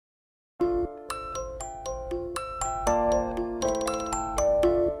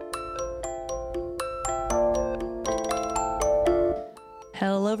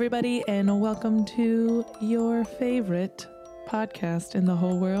everybody, and welcome to your favorite podcast in the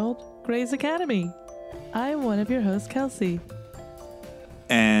whole world, Grey's Academy. I'm one of your hosts, Kelsey.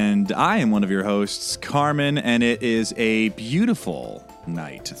 And I am one of your hosts, Carmen, and it is a beautiful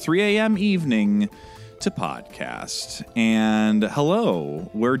night, 3 a.m. evening to podcast. And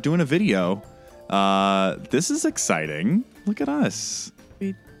hello, we're doing a video. This is exciting. Look at us.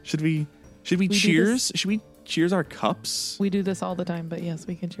 Should we cheers? Should we cheers our cups? We do this all the time, but yes,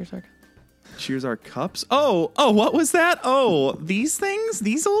 we can cheers our cups. Cheers our cups? Oh, what was that? Oh, these things?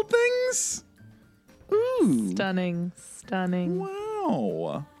 These old things? Ooh. Stunning.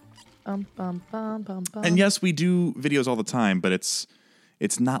 Wow. Bum, bum, bum, bum, bum. And yes, we do videos all the time, but it's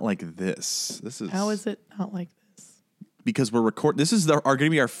not like this. How is it not like this? Because we're this is going to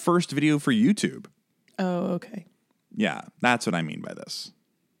be our first video for YouTube. Oh, okay. Yeah, that's what I mean by this.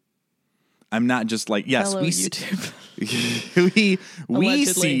 I'm not just like, yes, hello, we YouTube. we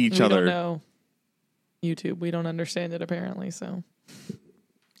see each other. We don't know YouTube. We don't understand it apparently. So,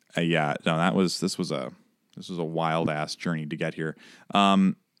 yeah, no, this was a wild ass journey to get here.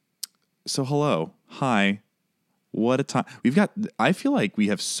 So hello, hi, what a time we've got. I feel like we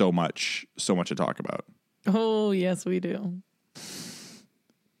have so much to talk about. Oh yes, we do.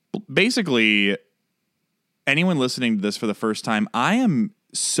 Basically, anyone listening to this for the first time, I am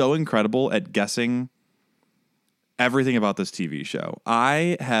so incredible at guessing everything about this TV show.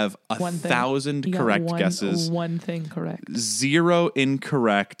 I have 1,000 correct guesses. One thing correct. 0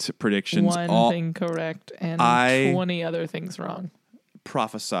 incorrect predictions. One thing correct and 20 other things wrong.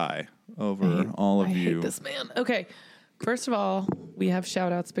 Prophesy over all of you. I hate this man. Okay. First of all, we have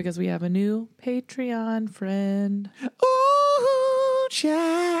shout outs because we have a new Patreon friend. Ooh, child.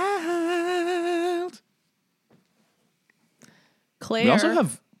 Claire. We also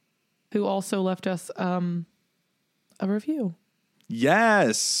have, who also left us a review.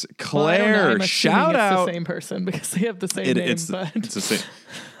 Yes, Well, Claire. I'm shout out. It's the same person because they have the same name. It's the same,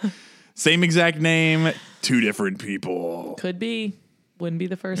 same exact name, 2 different people. Could be. Wouldn't be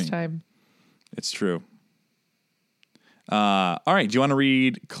the first time. It's true. All right. Do you want to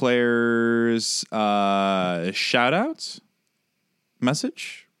read Claire's shout outs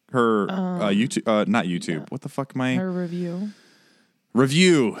message? Her YouTube, not YouTube. Yeah. What the fuck am I? Her review.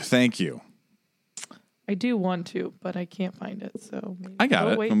 Review. Thank you. I do want to, but I can't find it. So maybe. I got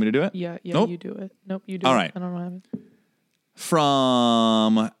it. Wait. Want me to do it? Yeah, nope. You do it. Nope, you do All it. right. I don't have it.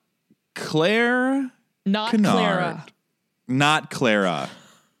 From Claire. Not Kennard. Clara. Not Clara.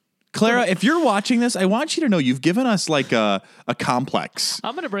 Clara, if you're watching this, I want you to know you've given us like a complex.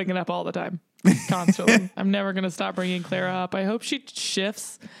 I'm going to bring it up all the time. Constantly. I'm never going to stop bringing Clara up. I hope she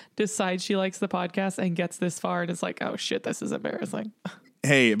shifts, decides she likes the podcast and gets this far and is like, oh shit, this is embarrassing.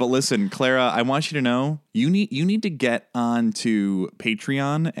 Hey, but listen, Clara, I want you to know you need to get onto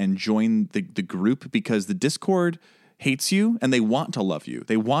Patreon and join the group because the Discord hates you and they want to love you.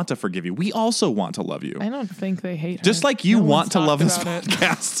 They want to forgive you. We also want to love you. I don't think they hate her. Just like you want to love this about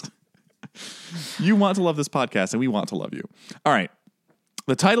podcast. You want to love this podcast and we want to love you. All right.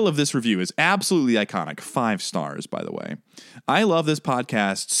 The title of this review is absolutely iconic. 5 stars, by the way. I love this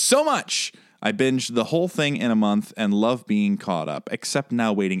podcast so much. I binged the whole thing in a month and love being caught up, except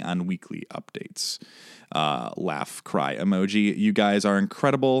now waiting on weekly updates. Laugh, cry emoji. You guys are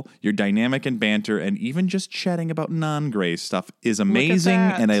incredible. Your dynamic and banter and even just chatting about non-Grey stuff is amazing,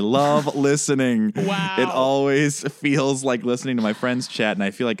 and I love listening. Wow. It always feels like listening to my friends chat, and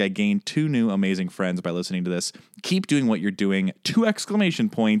I feel like I gained 2 new amazing friends by listening to this. Keep doing what you're doing. 2 exclamation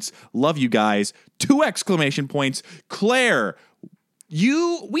points. Love you guys. 2 exclamation points. Claire,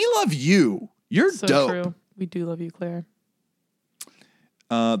 we love you. You're so dope. True. We do love you, Claire.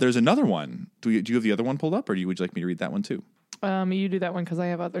 There's another one. Do you have the other one pulled up, or would you like me to read that one too? You do that one because I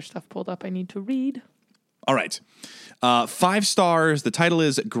have other stuff pulled up I need to read. All right. 5 stars. The title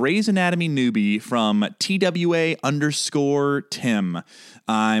is Grey's Anatomy Newbie from TWA_Tim.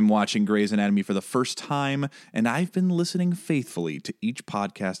 I'm watching Grey's Anatomy for the first time, and I've been listening faithfully to each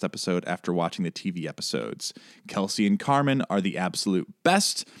podcast episode after watching the TV episodes. Kelsey and Carmen are the absolute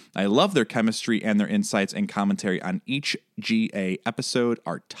best. I love their chemistry, and their insights and commentary on each GA episode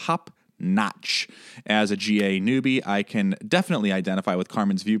are top notch. As a GA newbie, I can definitely identify with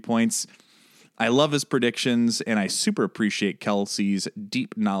Carmen's viewpoints. I love his predictions, and I super appreciate Kelsey's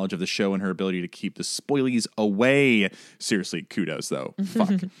deep knowledge of the show and her ability to keep the spoilies away. Seriously, kudos, though.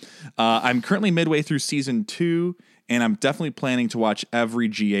 Fuck. I'm currently midway through season 2, and I'm definitely planning to watch every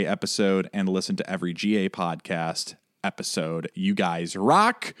GA episode and listen to every GA podcast episode. You guys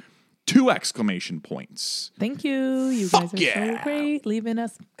rock. 2 exclamation points. Thank you. You guys are so great leaving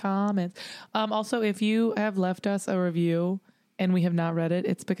us comments. Also, if you have left us a review and we have not read it,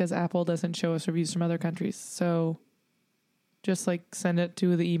 it's because Apple doesn't show us reviews from other countries. So just like send it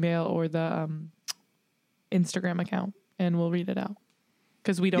to the email or the Instagram account and we'll read it out.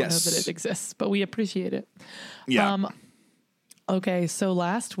 Because we don't know that it exists, but we appreciate it. Yeah. Okay, so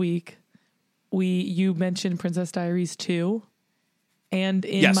last week you mentioned Princess Diaries 2, and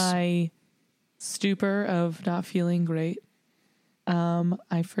in my stupor of not feeling great,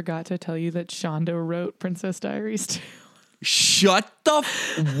 I forgot to tell you that Shonda wrote Princess Diaries 2. Shut the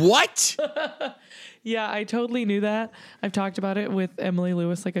what? Yeah, I totally knew that. I've talked about it with Emily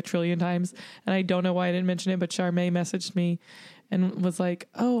Lewis like a trillion times, and I don't know why I didn't mention it, but Charmaine messaged me and was like,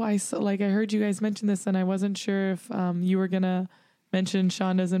 "Oh, I heard you guys mention this, and I wasn't sure if you were gonna mention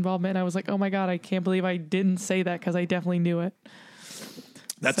Shonda's involvement." And I was like, "Oh my god, I can't believe I didn't say that because I definitely knew it."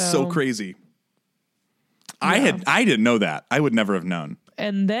 That's so crazy. Yeah. I didn't know that. I would never have known.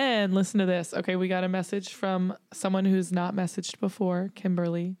 And then listen to this. Okay, we got a message from someone who's not messaged before,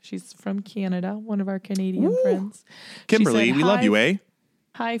 Kimberly. She's from Canada, one of our Canadian friends. Kimberly, said, we love you, eh?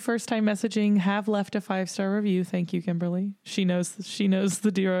 Hi, first time messaging. Have left a 5-star review. Thank you, Kimberly. She knows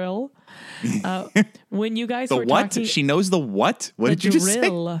the drill. When you guys were what? Talking, she knows the what? What did you just say?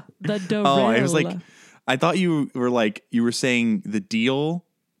 The drill. Oh, I was like, I thought you were saying the deal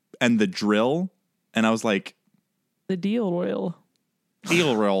and the drill, and I was like, the deal royal.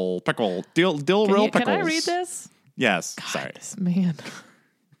 Deal roll pickle. Dill roll pickles. Can I read this? Yes. God, sorry. This man.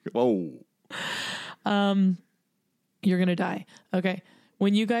 Whoa. You're gonna die. Okay.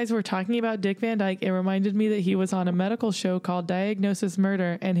 When you guys were talking about Dick Van Dyke, it reminded me that he was on a medical show called Diagnosis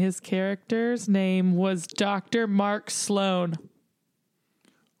Murder, and his character's name was Dr. Mark Sloan.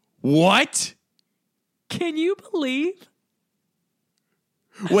 What? Can you believe?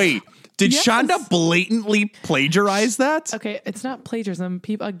 Wait, did Yes. Shonda blatantly plagiarize that? Okay, it's not plagiarism.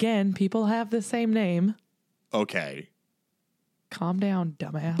 People have the same name. Okay. Calm down,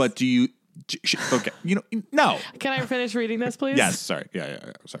 dumbass. But do you... Okay, no. Can I finish reading this, please? Yes, sorry.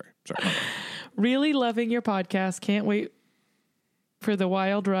 Yeah. Sorry. Really loving your podcast. Can't wait for the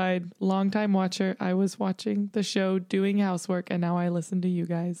wild ride. Longtime watcher. I was watching the show doing housework, and now I listen to you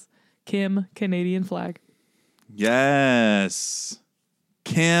guys. Kim, Canadian flag. Yes.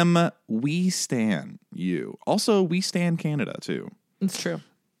 Kim, we stan you. Also, we stan Canada, too. It's true.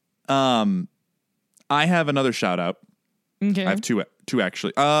 I have another shout out. Okay. I have two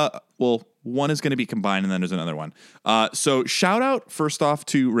actually. Well, one is going to be combined, and then there's another one. So shout out first off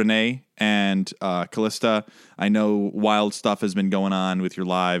to Renee and Callista. I know wild stuff has been going on with your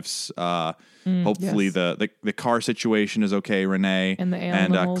lives. Hopefully yes. the car situation is okay, Renee And the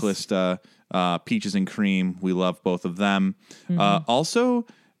animals. Callista. Peaches and Cream. We love both of them. Also,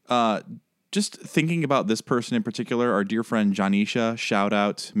 just thinking about this person in particular, our dear friend Janisha. Shout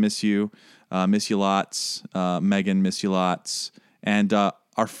out, miss you lots. Megan, miss you lots. And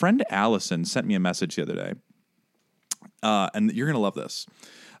our friend Allison sent me a message the other day. And you're going to love this.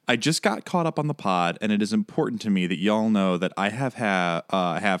 I just got caught up on the pod, and it is important to me that y'all know that I have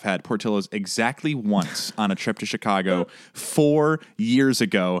had Portillo's exactly once on a trip to Chicago 4 years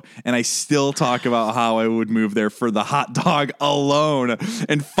ago, and I still talk about how I would move there for the hot dog alone.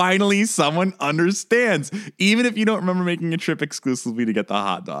 And finally, someone understands, even if you don't remember making a trip exclusively to get the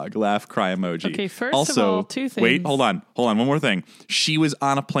hot dog. Laugh, cry emoji. Okay, first also, of all, two things. Wait, hold on. One more thing. She was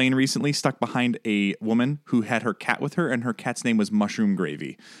on a plane recently, stuck behind a woman who had her cat with her, and her cat's name was Mushroom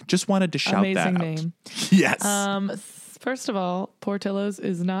Gravy. Just wanted to shout Amazing that out. name. Yes. First of all, Portillo's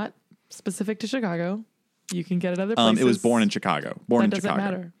is not specific to Chicago. You can get it other places. It was born in Chicago. That doesn't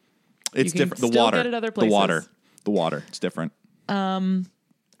matter. It's You can different. The still water. get it other places. The water. It's different. And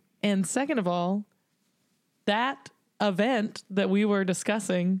second of all, that event that we were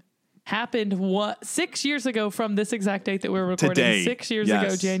discussing happened 6 years ago from this exact date that we're recording. Today. 6 years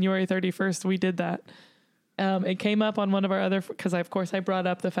ago, January 31st, we did that. It came up on one of our other, because of course I brought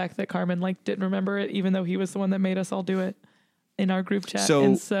up the fact that Carmen didn't remember it, even though he was the one that made us all do it in our group chat.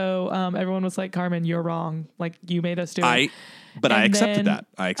 So everyone was like, Carmen, you're wrong. Like, you made us do it. But I accepted that.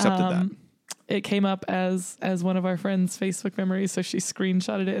 that. It came up as one of our friends' Facebook memories. So she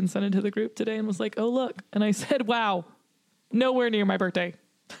screenshotted it and sent it to the group today and was like, oh, look. And I said, wow, nowhere near my birthday.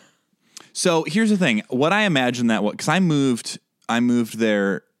 So here's the thing. What I imagine because I moved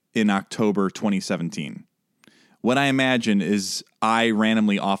there in October 2017. What I imagine is I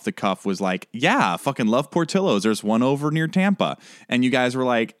randomly off the cuff was like, yeah, fucking love Portillo's. There's one over near Tampa. And you guys were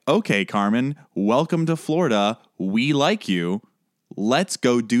like, okay, Carmen, welcome to Florida. We like you. Let's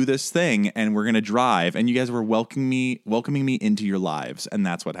go do this thing. And we're going to drive. And you guys were welcoming me into your lives. And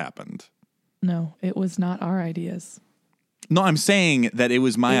that's what happened. No, it was not our ideas. No, I'm saying that it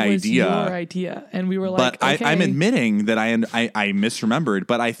was my It was idea. your idea. And we were like, But okay. I'm admitting that I misremembered.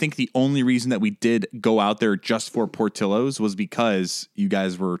 But I think the only reason that we did go out there just for Portillo's was because you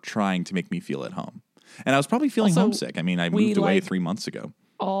guys were trying to make me feel at home. And I was probably feeling Also, homesick. I mean, I moved away 3 months ago.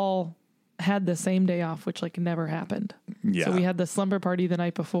 all had the same day off, which like never happened. Yeah. So we had the slumber party the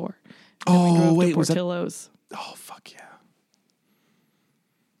night before. And we drove to Portillo's. Oh, fuck yeah.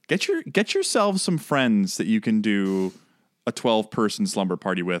 Get yourselves some friends that you can do a 12-person slumber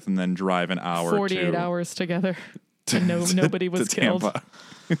party with and then drive an hour 48 hours together. And nobody was killed. All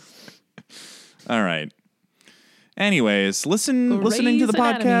right. Anyways, listening to the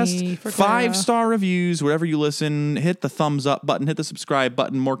podcast, 5-star reviews, wherever you listen, hit the thumbs up button, hit the subscribe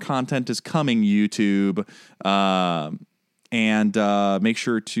button. More content is coming, YouTube. And make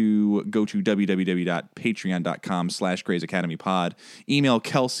sure to go to www.patreon.com/Grey's Academy Pod. Email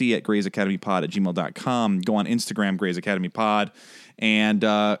Kelsey at graysacademypod@gmail.com. Go on Instagram, Grey's Academy Pod. And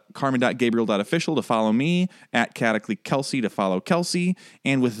Carmen.Gabriel.official to follow me, at Catacly Kelsey to follow Kelsey.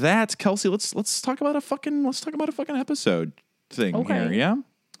 And with that, Kelsey, let's talk about a fucking episode thing here, yeah?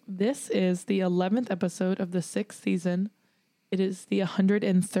 This is the 11th episode of the 6th season. It is the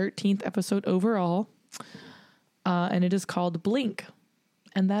 113th episode overall. And it is called Blink.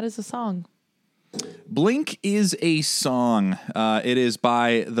 And that is a song. Blink is a song. It is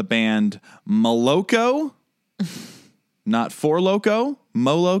by the band Moloko. Not For Loco,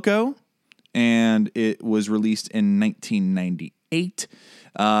 Moloko. And it was released in 1998.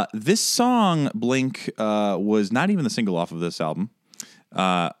 This song, Blink, was not even the single off of this album.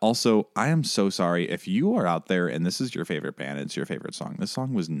 Also, I am so sorry if you are out there and this is your favorite band, it's your favorite song. This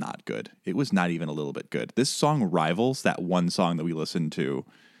song was not good. It was not even a little bit good. This song rivals that one song that we listened to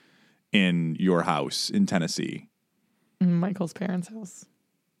in your house in Tennessee. Michael's parents' house.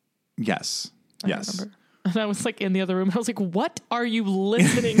 Yes. I remember. And I was like in the other room. I was like, what are you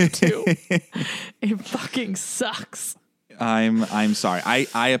listening to? It fucking sucks. I'm sorry.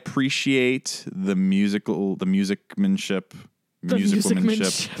 I appreciate the musicmanship. The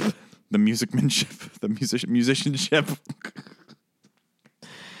musicianship.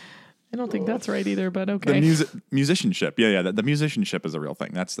 I don't think that's right either, but okay. The musicianship. Yeah. The musicianship is a real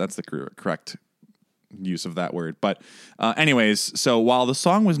thing. That's the correct use of that word. But anyways, so while the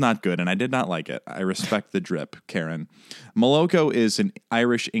song was not good and I did not like it, I respect the drip, Karen. Moloko is an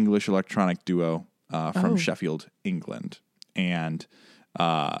Irish-English electronic duo from Sheffield, England. And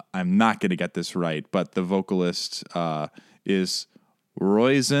I'm not going to get this right, but the vocalist is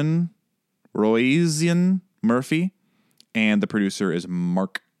Roisin Murphy, and the producer is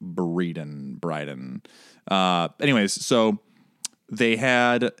Mark Bryden. Anyways, so they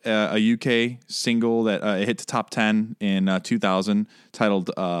had a UK single that hit the top 10 in 2000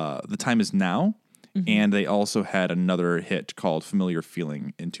 titled The Time Is Now. Mm-hmm. And they also had another hit called Familiar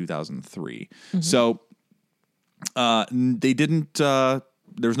Feeling in 2003. Mm-hmm. So they didn't, there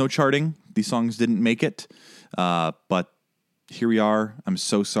was no charting. These songs didn't make it. But here we are. I'm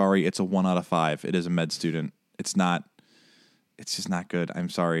so sorry. It's a 1 out of 5. It is a med student. It's just not good. I'm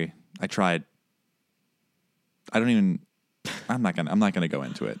sorry. I tried. I'm not gonna go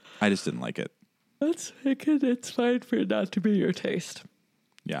into it. I just didn't like it. It's fine for it not to be your taste.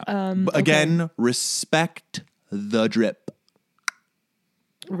 Yeah. But again, respect the drip.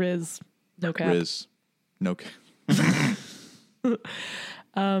 Riz. No cap. Riz. No cap.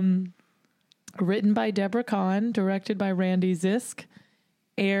 Written by Deborah Kahn, directed by Randy Zisk,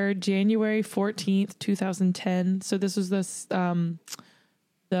 aired January 14th, 2010. So this was the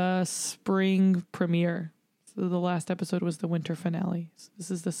spring premiere. So the last episode was the winter finale. So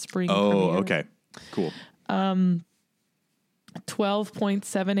this is the spring premiere. Oh, okay. Cool.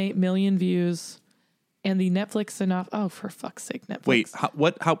 12.78 million views. And the Netflix synopsis. Oh, for fuck's sake, Netflix. Wait,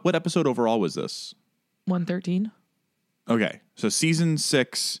 what episode overall was this? 113. Okay. So season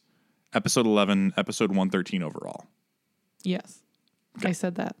 6, episode 11, episode 113 overall. Yes. Okay. I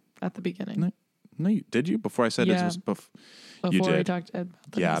said that at the beginning. No, did you? Before I said it was before you did. We talked about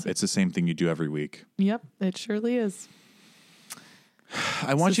the music. It's the same thing you do every week. Yep, it surely is.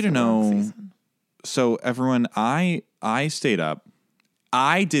 I want you to know. So everyone, I stayed up.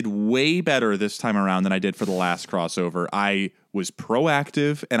 I did way better this time around than I did for the last crossover. I was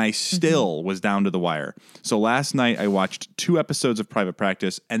proactive and I still was down to the wire. So last night I watched 2 episodes of Private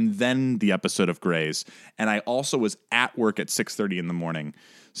Practice and then the episode of Grey's. And I also was at work at 6:30 in the morning.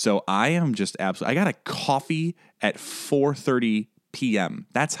 So I am just absolutely, I got a coffee at 4:30 p.m.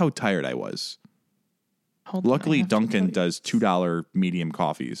 That's how tired I was. Luckily, Dunkin' does $2 medium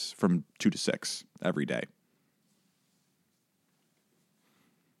coffees from 2 to 6 every day.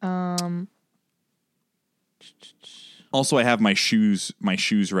 Also, I have my shoes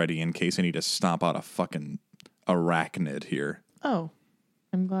ready in case I need to stomp out a fucking arachnid here. Oh,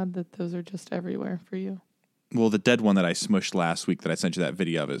 I'm glad that those are just everywhere for you. Well, the dead one that I smushed last week that I sent you that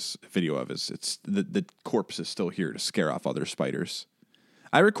video of is it's the corpse is still here to scare off other spiders.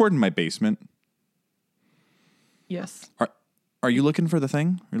 I record in my basement. Yes. Are you looking for the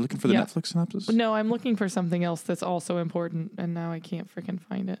thing? Are you looking for the Netflix synopsis? No, I'm looking for something else that's also important, and now I can't freaking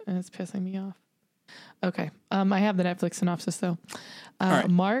find it, and it's pissing me off. Okay. I have the Netflix synopsis, though. Right.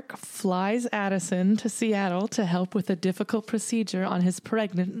 Mark flies Addison to Seattle to help with a difficult procedure on his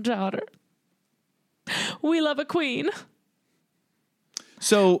pregnant daughter. We love a queen.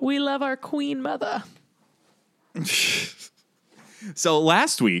 So we love our queen mother. So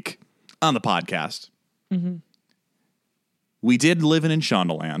last week on the podcast, we did Living in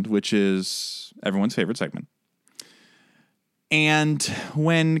Shondaland, which is everyone's favorite segment. And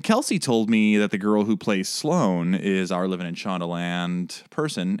when Kelsey told me that the girl who plays Sloane is our Living in Shondaland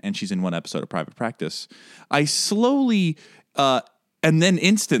person, and she's in one episode of Private Practice, I slowly, and then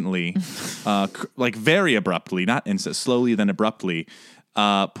instantly, like very abruptly, not instant, slowly then abruptly,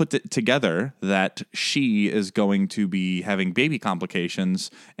 put it together that she is going to be having baby complications,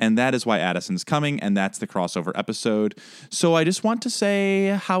 and that is why Addison's coming, and that's the crossover episode. So I just want to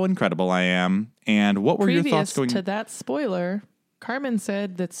say how incredible I am, and what were your thoughts going to that spoiler? Carmen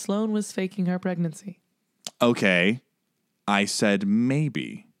said that Sloane was faking her pregnancy. Okay, I said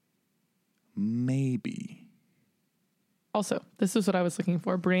maybe. Also, this is what I was looking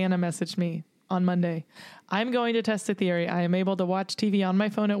for. Brianna messaged me on Monday. I'm going to test a theory. I am able to watch TV on my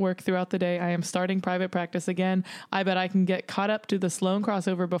phone at work throughout the day. I am starting Private Practice again. I bet I can get caught up to the Sloane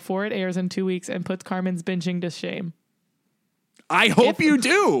crossover before it airs in 2 weeks and puts Carmen's binging to shame. I hope you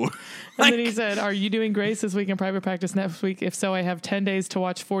do. And then he said, are you doing Grace this week in Private Practice next week? If so, I have 10 days to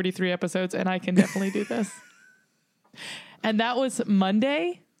watch 43 episodes and I can definitely do this. And that was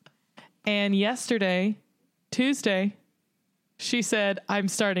Monday. And yesterday, Tuesday, she said, I'm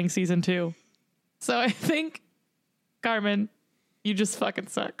starting season 2. So I think, Carmen, you just fucking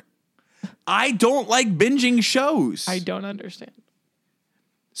suck. I don't like binging shows. I don't understand.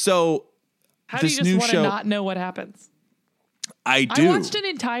 So, how do you just want to not know what happens? I do. I watched an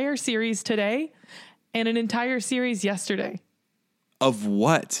entire series today and an entire series yesterday. Of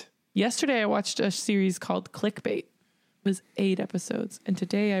what? Yesterday, I watched a series called Clickbait. It was 8 episodes. And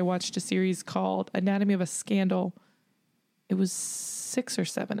today, I watched a series called Anatomy of a Scandal. It was 6 or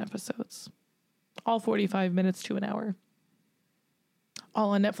 7 episodes. All 45 minutes to an hour.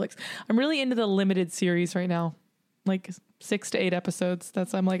 All on Netflix. I'm really into the limited series right now. Like 6 to 8 episodes.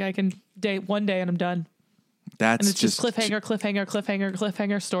 I'm like, I can date one day and I'm done. And it's just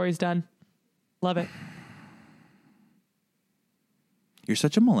cliffhanger, story's done. Love it. You're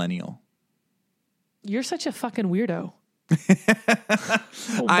such a millennial. You're such a fucking weirdo.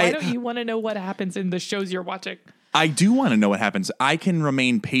 Why don't you want to know what happens in the shows you're watching? I do want to know what happens. I can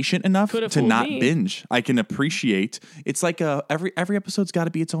remain patient enough to not binge. I can appreciate. It's like every episode's got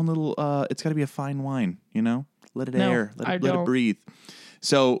to be its own little. It's got to be a fine wine, you know. Let it air. Let it breathe.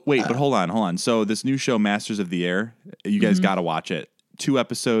 So wait, but hold on. So this new show, Masters of the Air, you guys got to watch it. 2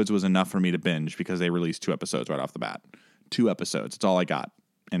 episodes was enough for me to binge because they released 2 episodes right off the bat. 2 episodes. It's all I got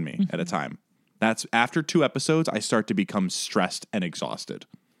in me at a time. That's after 2 episodes, I start to become stressed and exhausted.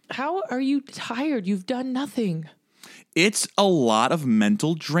 How are you tired? You've done nothing. It's a lot of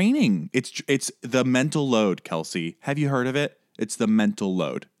mental draining. It's the mental load, Kelsey. Have you heard of it? It's the mental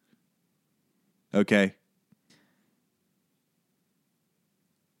load. Okay.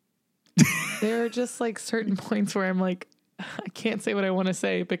 There are just like certain points where I'm like, I can't say what I want to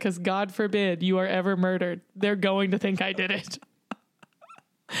say because God forbid you are ever murdered. They're going to think I did it.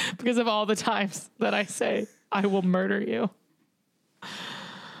 Because of all the times that I say, I will murder you.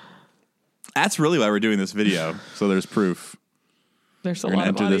 That's really why we're doing this video. So there's proof. There's a lot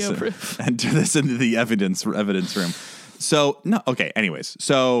of audio proof. Enter this into the evidence room. So, no, okay, anyways.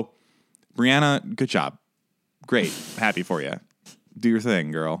 So, Brianna, good job. Great. Happy for you. Do your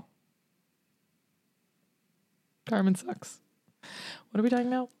thing, girl. Carmen sucks. What are we talking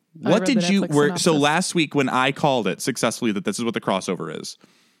about? What did you... So last week when I called it successfully that this is what the crossover is,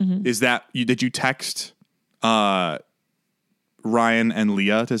 is that... Did you text Ryan and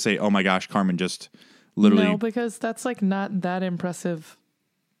Leah to say, oh my gosh, Carmen just literally... No, because that's like not that impressive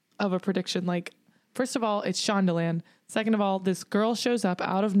of a prediction. Like, first of all, it's Shondaland. Second of all, this girl shows up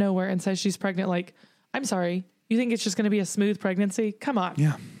out of nowhere and says she's pregnant. Like, I'm sorry. You think it's just going to be a smooth pregnancy? Come on.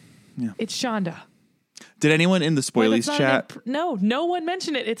 Yeah. It's Shonda. Did anyone in the spoilies chat? No one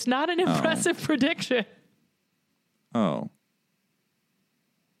mentioned it. It's not an impressive prediction. Oh.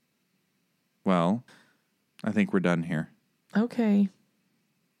 Well, I think we're done here. Okay.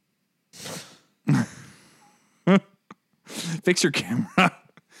 Fix your camera.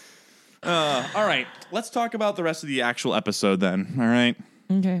 All right. Let's talk about the rest of the actual episode then. All right.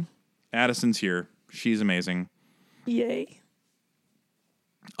 Okay. Addison's here. She's amazing. Yay.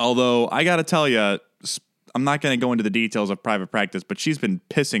 Although, I got to tell you, I'm not going to go into the details of Private Practice, but she's been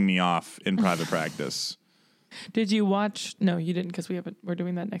pissing me off in Private Practice. Did you watch? No, you didn't, because we're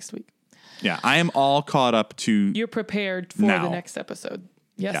doing that next week. Yeah, I am all caught up to You're prepared for now. the next episode.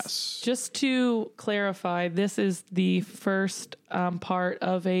 Yes. Just to clarify, this is the first part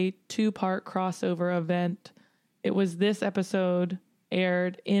of a 2-part crossover event. It was this episode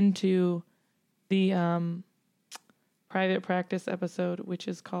aired into the Private Practice episode, which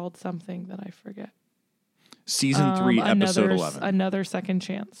is called something that I forget. Season 3, episode 11. Another Second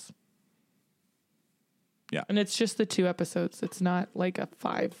Chance. Yeah. And it's just the 2 episodes. It's not like a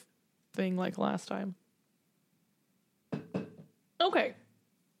 5 thing like last time. Okay.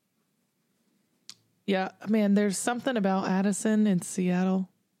 Yeah, man, there's something about Addison in Seattle.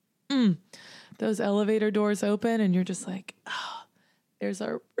 Those elevator doors open and you're just like, oh, there's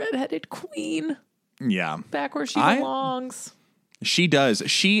our redheaded queen. Yeah. Back where she belongs. She does.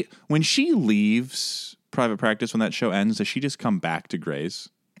 When she leaves Private Practice, when that show ends, does she just come back to Grey's?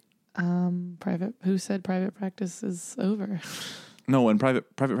 Who said Private Practice is over? No, when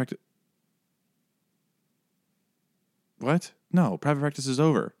Private Practice. What? No, Private Practice is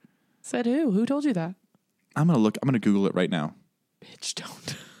over. Said who? Who told you that? I'm going to Google it right now. Bitch,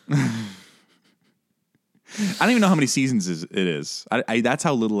 don't. I don't even know how many seasons it is. That's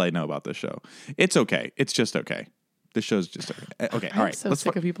how little I know about this show. It's okay. It's just okay. This show's just okay. Okay, all right. I'm so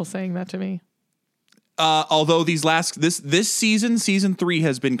sick of people saying that to me. Although this season 3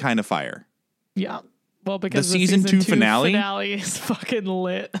 has been kind of fire. Yeah. Well, because the season 2 finale is fucking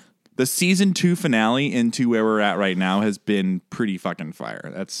lit. The season 2 finale into where we're at right now has been pretty fucking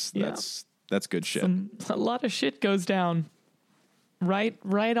fire. That's good shit. A lot of shit goes down.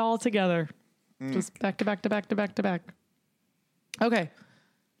 Right all together. Just back to back to back to back to back. Okay.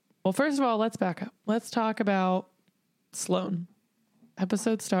 Well, first of all, let's back up. Let's talk about Sloane.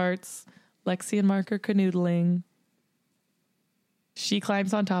 Episode starts. Lexi and Mark are canoodling. She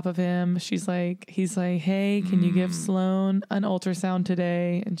climbs on top of him. He's like, hey, can you give Sloane an ultrasound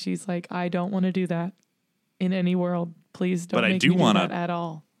today? And she's like, I don't want to do that in any world. Please don't make me do that at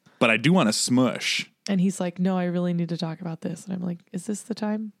all. But I do want to smush. And he's like, no, I really need to talk about this. And I'm like, is this the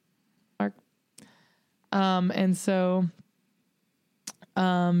time, Mark? And so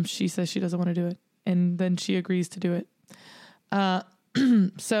she says she doesn't want to do it. And then she agrees to do it.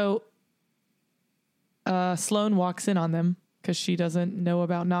 So Sloane walks in on them because she doesn't know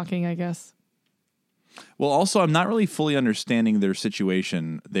about knocking, I guess. Well, also, I'm not really fully understanding their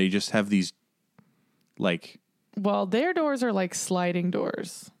situation. They just have these, like... Well, their doors are like sliding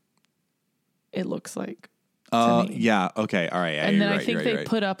doors. It looks like. Yeah. Okay. All right. And then I think they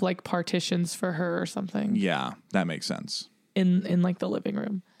put up like partitions for her or something. Yeah, that makes sense. In like the living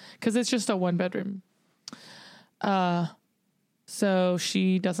room, because it's just a 1-bedroom. So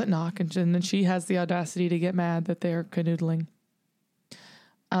she doesn't knock, and then she has the audacity to get mad that they're canoodling.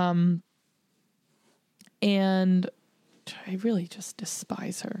 And I really just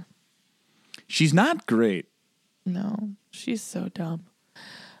despise her. She's not great. No, she's so dumb.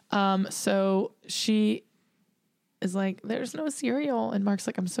 So she is like, there's no cereal. And Mark's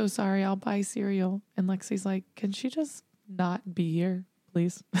like, I'm so sorry, I'll buy cereal. And Lexi's like, can she just not be here,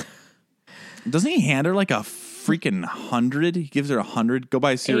 please? Doesn't he hand her like a freaking 100? He gives her 100. Go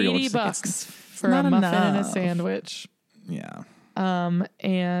buy cereal. $80 for a muffin and a sandwich. Yeah.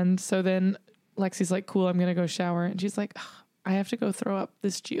 And so then Lexi's like, cool, I'm going to go shower. And she's like, I have to go throw up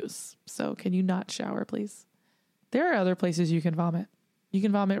this juice. So can you not shower, please? There are other places you can vomit. You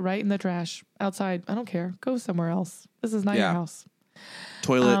can vomit right in the trash outside. I don't care. Go somewhere else. This is not your house.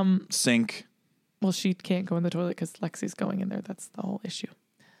 Toilet, sink. Well, she can't go in the toilet because Lexi's going in there. That's the whole issue.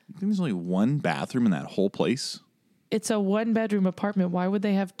 I think there's only one bathroom in that whole place. It's a 1-bedroom apartment. Why would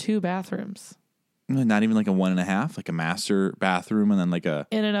they have 2 bathrooms? Not even like a 1.5, like a master bathroom and then like a...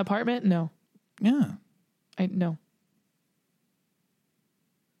 In an apartment? No. Yeah. No.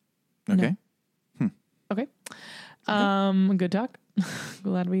 Okay. No. Okay. Good talk.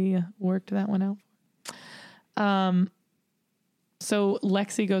 Glad we worked that one out. So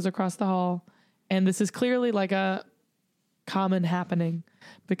Lexi goes across the hall, and this is clearly like a common happening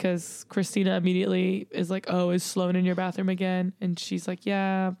because Christina immediately is like, oh, is Sloane in your bathroom again? And she's like,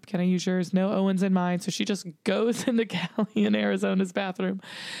 yeah, can I use yours? No, Owen's in mine. So she just goes into Callie and Arizona's bathroom.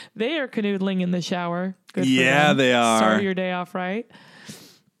 They are canoodling in the shower. Good for them. They are. Start your day off right.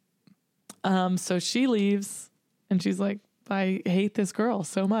 So she leaves and she's like, I hate this girl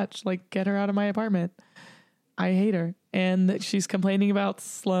so much. Like, get her out of my apartment. I hate her. And she's complaining about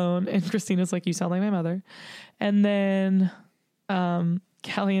Sloan, and Christina's like, you sound like my mother. And then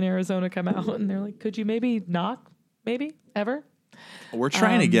Callie and Arizona come out and they're like, could you maybe knock? Maybe? Ever? We're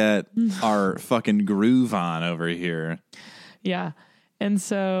trying to get our fucking groove on over here. Yeah. And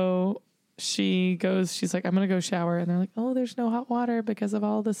so she goes, she's like, I'm going to go shower. And they're like, oh, there's no hot water because of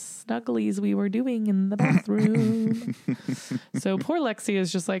all the snugglies we were doing in the bathroom. So poor Lexi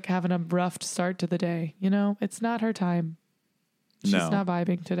is just like having a rough start to the day. You know, it's not her time. She's not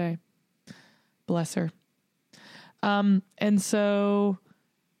vibing today. Bless her. And so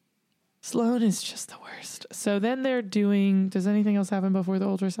Sloan is just the worst. So then they're doing, does anything else happen before the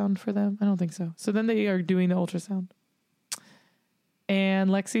ultrasound for them? I don't think so. So then they are doing the ultrasound. And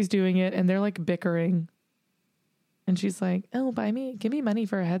Lexi's doing it, and they're like bickering. And she's like, oh, give me money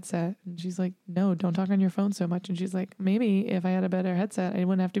for a headset. And she's like, no, don't talk on your phone so much. And she's like, maybe if I had a better headset, I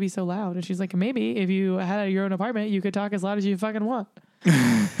wouldn't have to be so loud. And she's like, maybe if you had your own apartment, you could talk as loud as you fucking want.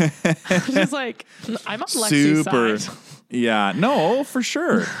 She's like, I'm on Lexi's side. Yeah, no, for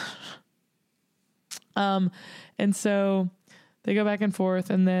sure. And so they go back and forth,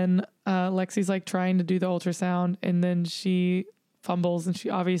 and then Lexi's like trying to do the ultrasound, and then she fumbles, and she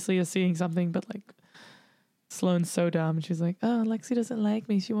obviously is seeing something, but like Sloane's so dumb. She's like, oh, Lexi doesn't like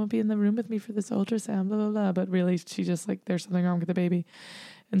me. She won't be in the room with me for this ultrasound, blah, blah, blah. But really, she just like, there's something wrong with the baby.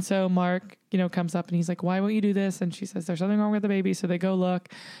 And so Mark, comes up and he's like, why won't you do this? And she says, there's something wrong with the baby. So they go look.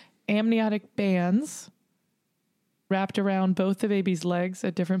 Amniotic bands wrapped around both the baby's legs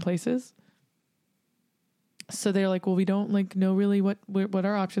at different places. So they're like, well, we don't like know really what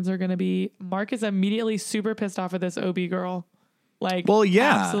our options are going to be. Mark is immediately super pissed off at this OB girl. Like, well,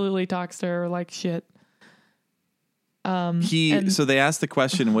 yeah, absolutely talks to her like shit. So they asked the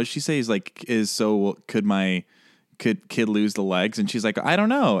question, what did she say? He's like, could kid lose the legs? And she's like, I don't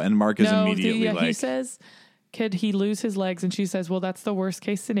know. And Mark is immediately like, he says, could he lose his legs? And she says, well, that's the worst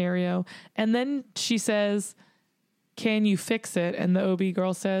case scenario. And then she says, can you fix it? And the OB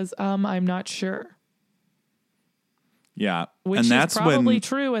girl says, I'm not sure. Yeah. Which and is probably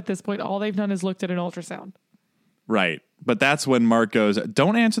true at this point. All they've done is looked at an ultrasound. Right. But that's when Mark goes,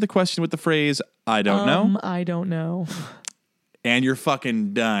 don't answer the question with the phrase, I don't know. I don't know. And you're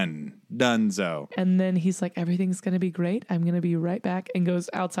fucking done. Donezo. And then he's like, everything's going to be great. I'm going to be right back. And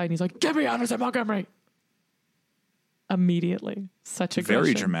goes outside and he's like, get me out of Montgomery. Immediately. Such a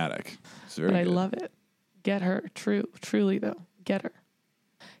very dramatic. But I love it. Get her. Truly though. Get her.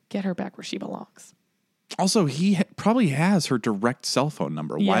 Get her back where she belongs. Also, he probably has her direct cell phone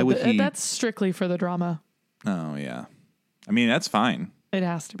number. Yeah, why would he? That's strictly for the drama. Oh, yeah. I mean, that's fine. It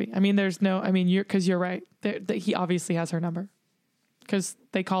has to be. I mean, you're right. He obviously has her number because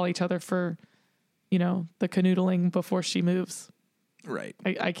they call each other for, the canoodling before she moves. Right.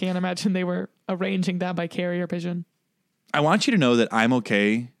 I can't imagine they were arranging that by carrier pigeon. I want you to know that I'm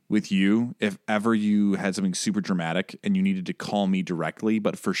okay with you if ever you had something super dramatic and you needed to call me directly,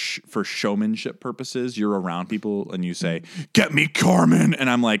 but for showmanship purposes, you're around people and you say, get me Carmen. And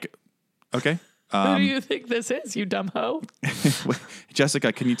I'm like, okay. Who do you think this is, you dumb hoe?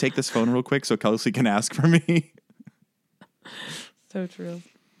 Jessica, can you take this phone real quick so Kelsey can ask for me? So true.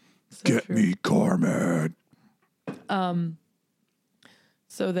 Get me Carmen.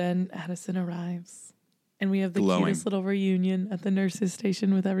 So then Addison arrives and we have the Glowing. cutest little reunion at the nurse's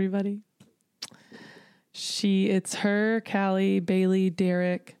station with everybody. It's her, Callie, Bailey,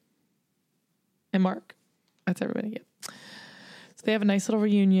 Derek, and Mark. That's everybody. Yeah. So they have a nice little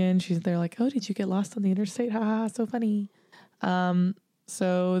reunion. They're like, oh, did you get lost on the interstate? Ha ha, so funny.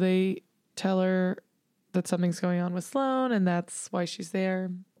 So they tell her that something's going on with Sloan and that's why she's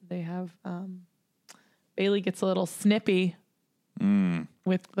there. They have, Bailey gets a little snippy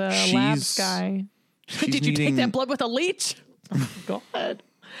with the labs guy. Did you take that blood with a leech? Oh, God.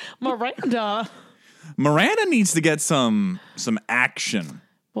 Miranda needs to get some action.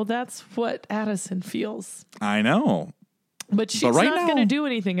 Well, that's what Addison feels. I know. But she's not going to do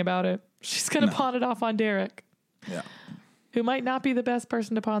anything about it. She's going to pawn it off on Derek. Yeah. Who might not be the best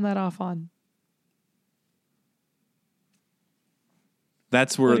person to pawn that off on.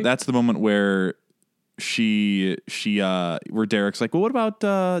 That's the moment where where Derek's like, well, what about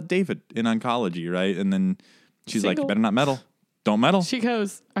David in oncology, right? And then she's like, you better not meddle. Don't meddle. She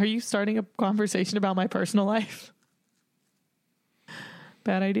goes, are you starting a conversation about my personal life?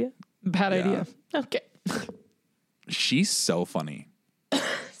 Bad idea? Bad idea. Okay. She's so funny.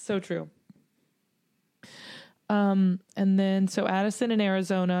 So true. And then so Addison and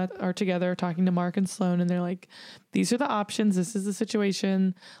Arizona are together talking to Mark and Sloan, and they're like, these are the options. This is the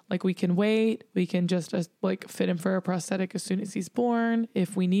situation. Like, we can wait. We can just like fit him for a prosthetic as soon as he's born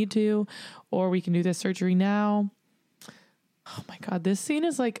if we need to, or we can do this surgery now. Oh my God. This scene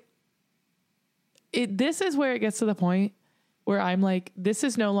is like, this is where it gets to the point where I'm like, this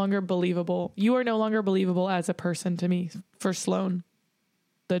is no longer believable. You are no longer believable as a person to me for Sloan,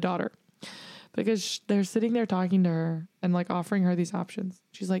 the daughter. Because they're sitting there talking to her and like offering her these options.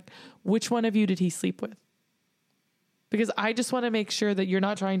 She's like, which one of you did he sleep with? Because I just want to make sure that you're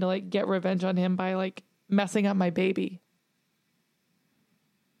not trying to like get revenge on him by like messing up my baby.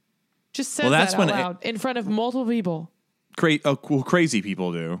 Just says that out loud in front of multiple people. Crazy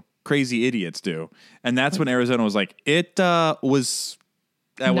people do. Crazy idiots do. And that's when Arizona was like, that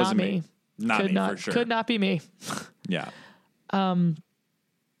wasn't me. Not me for sure. Could not be me. Yeah.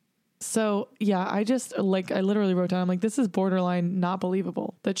 So yeah, I literally wrote down, I'm like, this is borderline not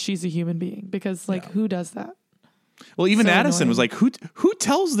believable that she's a human being, because like, who does that? Well, even so Addison was like, who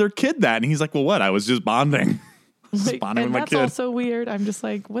tells their kid that? And he's like, well, what? I was just bonding. Bonding with my kid. That's also weird. I'm just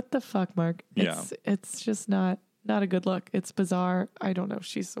like, what the fuck, Mark? It's just not a good look. It's bizarre. I don't know.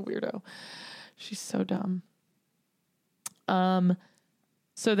 She's a weirdo. She's so dumb.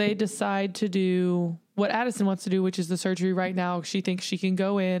 So they decide to do what Addison wants to do, which is the surgery right now. She thinks she can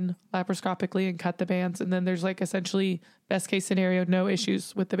go in laparoscopically and cut the bands. And then there's like essentially best case scenario, no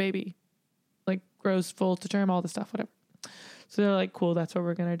issues with the baby, like grows full to term, all the stuff, whatever. So they're like, cool, that's what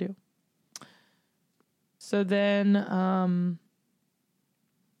we're going to do. So then,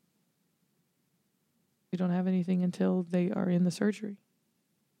 we don't have anything until they are in the surgery,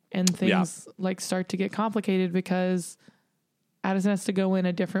 and things like start to get complicated because Addison has to go in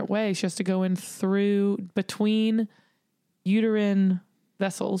a different way. She has to go in between uterine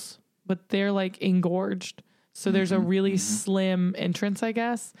vessels, but they're like engorged. So there's a really slim entrance, I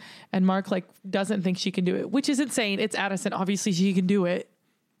guess. And Mark like doesn't think she can do it, which is insane. It's Addison. Obviously she can do it.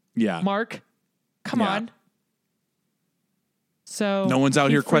 Yeah. Mark, come on. So no one's out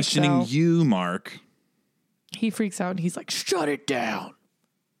here questioning you, Mark. He freaks out and he's like, shut it down.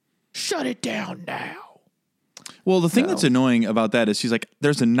 Shut it down now. Well, the thing that's annoying about that is she's like,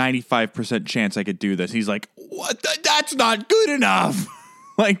 there's a 95% chance I could do this. He's like, what? That's not good enough.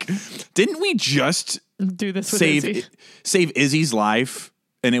 Like, didn't we just do this with Izzy? Save Izzy's life?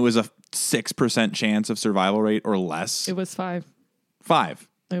 And it was a 6% chance of survival rate or less. It was 5. 5.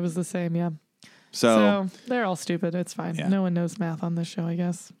 It was the same. Yeah. So they're all stupid. It's fine. Yeah. No one knows math on this show, I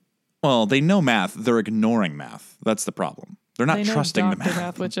guess. Well, they know math. They're ignoring math. That's the problem. They're not trusting the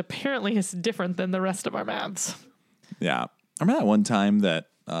math. Which apparently is different than the rest of our maths. Yeah. Remember that one time that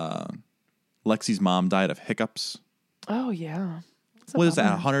Lexi's mom died of hiccups? Oh, yeah. What is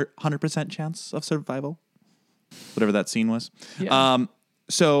that, 100% chance of survival? Whatever that scene was. Yeah.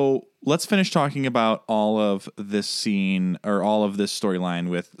 So let's finish talking about all of this scene or all of this storyline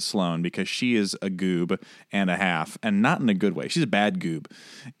with Sloan, because she is a goob and a half, and not in a good way. She's a bad goob.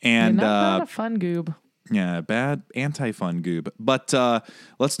 And not a fun goob. Yeah, bad anti-fun goob. But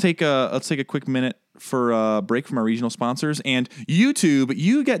let's take a quick minute for a break from our regional sponsors. And YouTube,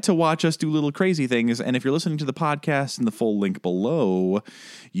 you get to watch us do little crazy things. And if you're listening to the podcast in the full link below,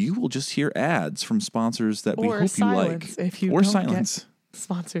 you will just hear ads from sponsors that we hope you like. If you or don't silence. Get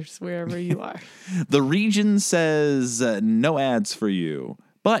sponsors wherever you are. The region says no ads for you.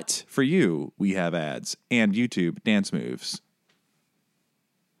 But for you, we have ads and YouTube dance moves.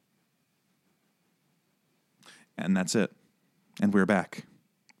 And that's it. And we're back.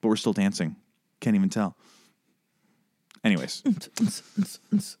 But we're still dancing. Can't even tell. Anyways.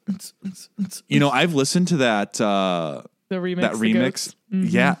 I've listened to that the remix. That remix. Mm-hmm.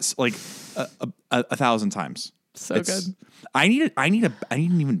 Yes, like 1,000 times. So good. I need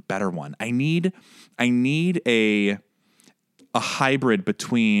an even better one. I need a hybrid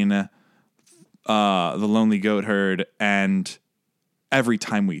between the Lonely Goat Herd and Every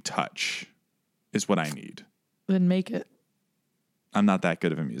Time We Touch is what I need. Then make it. I'm not that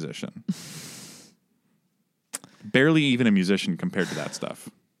good of a musician. Barely even a musician compared to that stuff.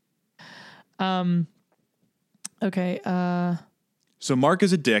 Okay. So Mark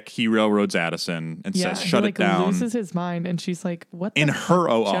is a dick. He railroads Addison and says, "Shut it down." He loses his mind, and she's like, "What in her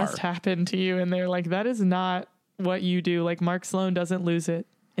OR just happened to you?" And they're like, "That is not what you do." Like Mark Sloan doesn't lose it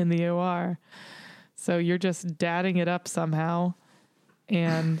in the OR, so you're just dadding it up somehow.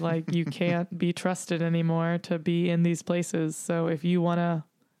 And like, you can't be trusted anymore to be in these places. So if you want to,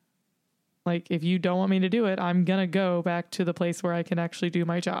 like, if you don't want me to do it, I'm going to go back to the place where I can actually do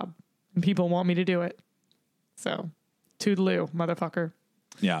my job and people want me to do it. So toodaloo, motherfucker.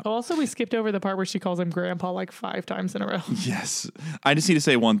 Yeah. Oh, also, we skipped over the part where she calls him grandpa like 5 times in a row. Yes. I just need to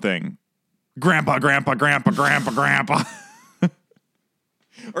say one thing. Grandpa, grandpa, grandpa, grandpa, grandpa.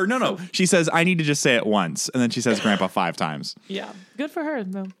 Or no. She says, I need to just say it once. And then she says grandpa 5 times. Yeah. Good for her,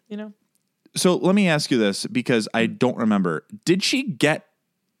 though, you know. So let me ask you this, because I don't remember. Did she get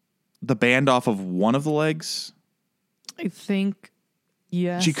the band off of one of the legs? I think,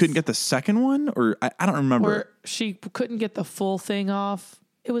 yes. She couldn't get the second one? Or I don't remember. Or she couldn't get the full thing off.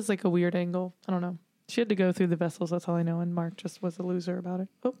 It was like a weird angle. I don't know. She had to go through the vessels. That's all I know. And Mark just was a loser about it.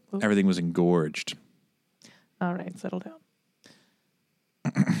 Oh. Everything was engorged. All right. Settle down.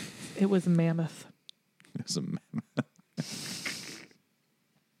 It was mammoth. It was a mammoth.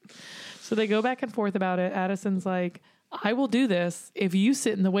 So they go back and forth about it. Addison's like, I will do this if you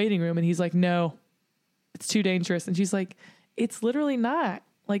sit in the waiting room. And he's like, no, it's too dangerous. And she's like, it's literally not.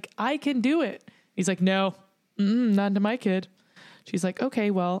 Like, I can do it. He's like, no, not to my kid. She's like,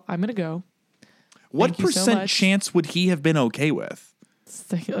 okay, well, I'm going to go. What percent chance would he have been okay with?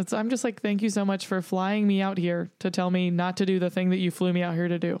 I'm just like, thank you so much for flying me out here to tell me not to do the thing that you flew me out here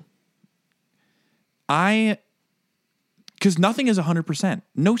to do. Because nothing is 100%.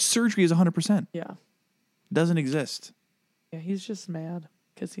 No surgery is 100%. Yeah. Doesn't exist. Yeah, he's just mad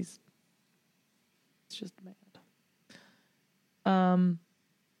because he's just mad.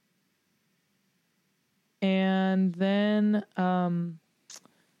 And then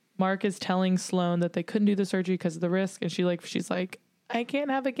Mark is telling Sloane that they couldn't do the surgery because of the risk. And she's like, I can't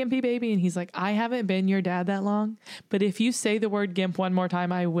have a gimpy baby. And he's like, I haven't been your dad that long, but if you say the word gimp one more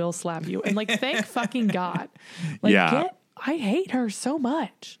time, I will slap you. And like, thank fucking God. Like, yeah. I hate her so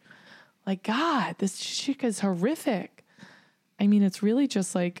much. Like, God, this chick is horrific. I mean, it's really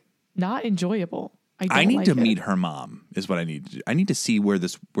just like not enjoyable. I need to meet her mom is what I need to do. I need to see where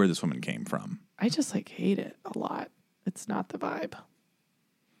this woman came from. I just like hate it a lot. It's not the vibe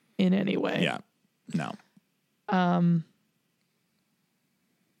in any way. Yeah. No.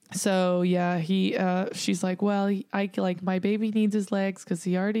 So yeah, she's like, well, I like my baby needs his legs because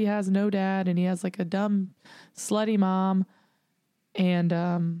he already has no dad and he has like a dumb, slutty mom.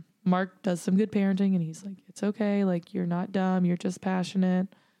 And Mark does some good parenting and he's like, it's okay. Like, you're not dumb. You're just passionate.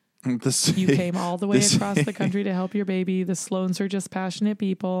 You came all the way across the country to help your baby. The Sloanes are just passionate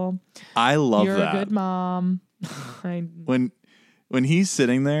people. I love You're that. a good mom. When he's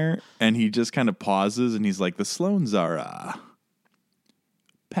sitting there and he just kind of pauses and he's like, the Sloanes are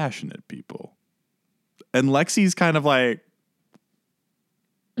passionate people. And Lexi's kind of like,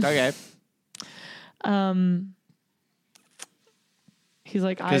 okay. He's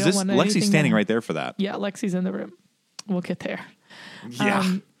like, I don't want to. Lexi's standing right there for that. Yeah, Lexi's in the room. We'll get there.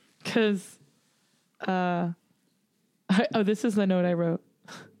 Yeah. Because, this is the note I wrote.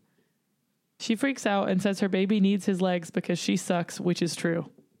 She freaks out and says her baby needs his legs because she sucks, which is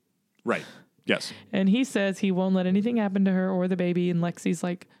true. Right. Yes. And he says he won't let anything happen to her or the baby. And Lexi's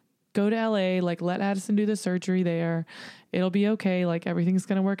like, go to LA, like let Addison do the surgery there. It'll be okay. Like everything's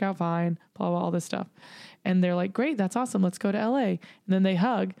going to work out fine, blah, blah, all this stuff. And they're like, great, that's awesome. Let's go to LA. And then they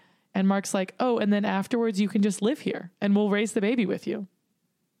hug and Mark's like, oh, and then afterwards you can just live here and we'll raise the baby with you.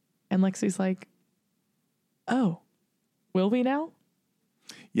 And Lexi's like, oh, will we now?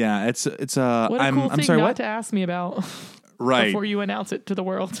 Yeah, it's what a cool I'm thing sorry, not what? to ask me about Right. before you announce it to the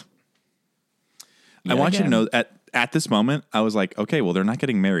world. I want you to know at this moment, I was like, okay, well, they're not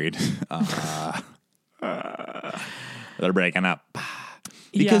getting married. They're breaking up.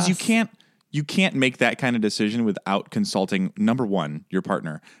 Because you can't make that kind of decision without consulting, number one, your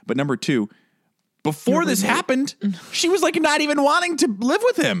partner. But number two, before this happened, she was like not even wanting to live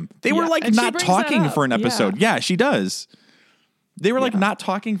with him. They were like not talking for an episode. Yeah, she does. They were like not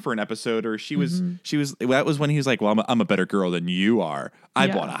talking for an episode, or she was, that was when he was like, well, I'm a better girl than you are. I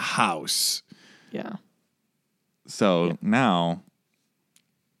bought a house. Yeah. So now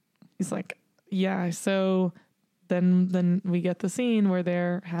he's like, yeah. So then we get the scene where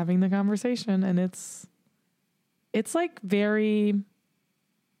they're having the conversation and it's like very,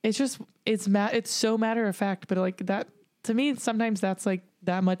 it's so matter of fact, but like that to me, sometimes that's like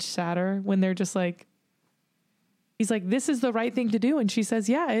that much sadder when they're just like, he's like, this is the right thing to do. And she says,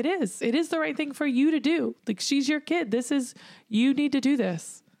 yeah, it is. It is the right thing for you to do. Like, she's your kid. You need to do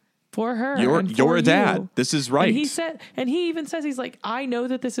this for her. You're a dad. This is right. And he even says, he's like, I know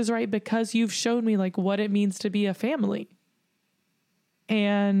that this is right because you've shown me like what it means to be a family.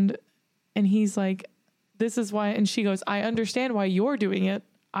 And he's like, this is why. And she goes, I understand why you're doing it.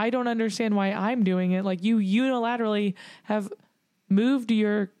 I don't understand why I'm doing it. Like, you unilaterally have moved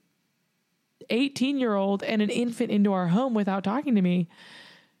your 18-year-old and an infant into our home without talking to me.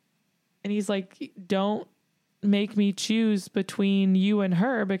 And he's like, don't make me choose between you and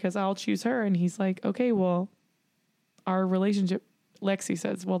her because I'll choose her. And he's like, okay, well, our relationship, Lexi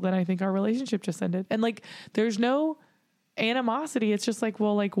says, well, then I think our relationship just ended. And like, there's no animosity. It's just like,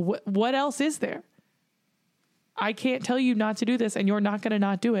 well, like what else is there? I can't tell you not to do this and you're not going to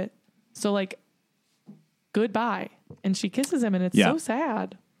not do it. So like, goodbye. And she kisses him and it's so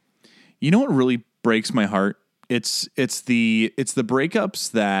sad. You know what really breaks my heart? It's the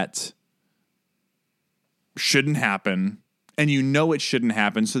breakups that shouldn't happen, and you know it shouldn't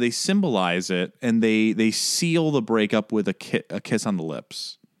happen, so they symbolize it and they seal the breakup with a kiss on the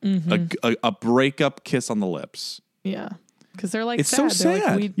lips, a breakup kiss on the lips. Yeah, because they're like it's sad. so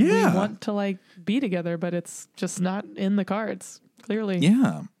sad. Like, we want to like be together, but it's just not in the cards. Clearly,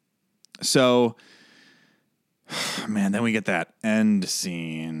 yeah. So, man, then we get that end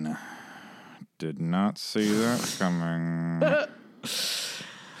scene. Did not see that coming.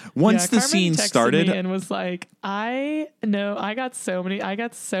 Once the Carmen scene texted started me and was like, I know I got so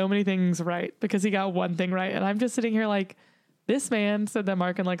many things right because he got one thing right. And I'm just sitting here like, this man said that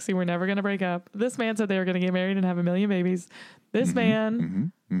Mark and Lexi were never going to break up. This man said they were going to get married and have a million babies. This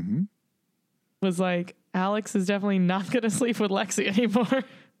man was like, Alex is definitely not going to sleep with Lexi anymore.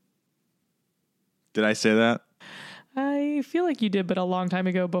 Did I say that? I feel like you did, but a long time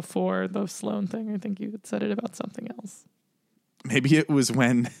ago before the Sloan thing. I think you had said it about something else. Maybe it was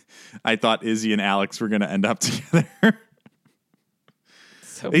when I thought Izzy and Alex were going to end up together.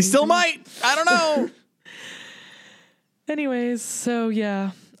 They still might. I don't know. Anyways, so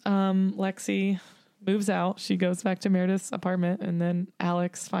yeah, Lexi moves out. She goes back to Meredith's apartment, and then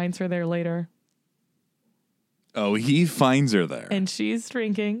Alex finds her there later. Oh, he finds her there. And she's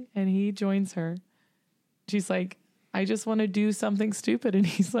drinking, and he joins her. She's like, I just want to do something stupid. And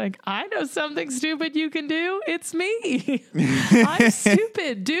he's like, I know something stupid you can do. It's me. I'm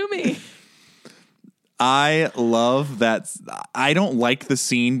stupid. Do me. I love that. I don't like the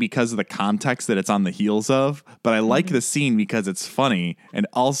scene because of the context that it's on the heels of, but I like the scene because it's funny. And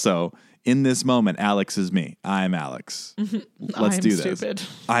also, in this moment, Alex is me. I'm Alex. Let's do this. Stupid.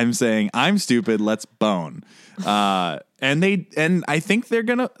 I'm saying I'm stupid. Let's bone. And I think they're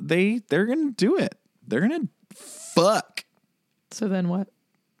gonna do it. They're gonna fuck. So then what?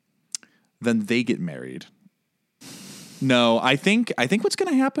 Then they get married. No, I think what's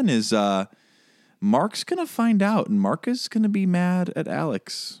gonna happen is Mark's gonna find out, and Mark is gonna be mad at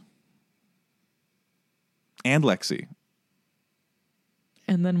Alex and Lexi.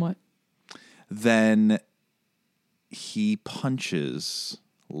 And then what? Then he punches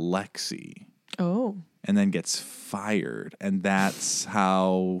Lexi. Oh. And then gets fired, and that's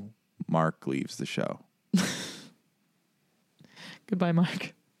how Mark leaves the show. Goodbye,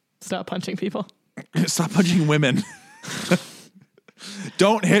 Mark. Stop punching people. Stop punching women.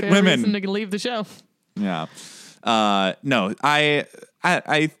 Don't hit Fair women. Reason to leave the show. Yeah. No, I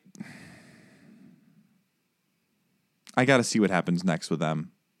got to see what happens next with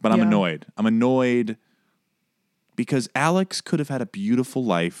them, but I'm annoyed. I'm annoyed because Alex could have had a beautiful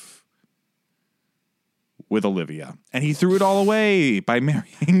life with Olivia, and he threw it all away by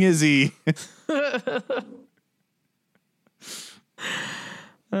marrying Izzy.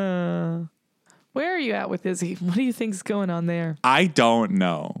 Where are you at with Izzy? What do you think's going on there? I don't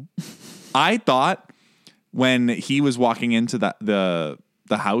know. I thought when he was walking into the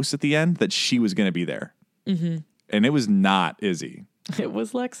house at the end that she was going to be there. Mm-hmm. And it was not Izzy. It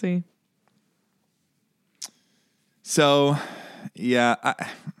was Lexi. So, yeah,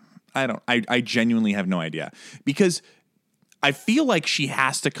 I genuinely have no idea. Because I feel like she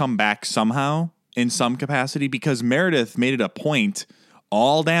has to come back somehow in some capacity because Meredith made it a point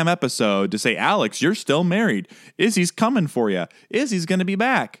all damn episode to say, Alex, you're still married. Izzy's coming for you. Izzy's going to be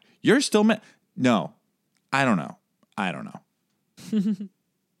back. You're still No, I don't know. I don't know.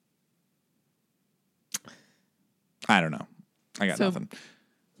 I got nothing.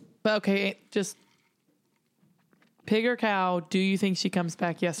 But okay, just pig or cow, do you think she comes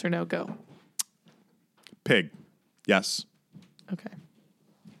back? Yes or no? Go. Pig. Yes. Okay.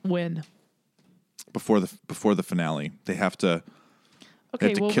 When? Before the finale. They have to...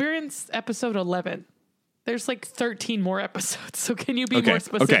 Okay, well, we're in episode 11. There's like 13 more episodes, so can you be more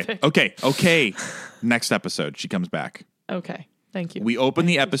specific? Okay. Next episode, she comes back. Okay, thank you. We open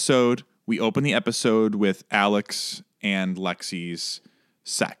the episode with Alex and Lexi's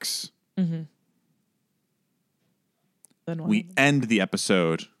sex. Mm-hmm. Then what? We end the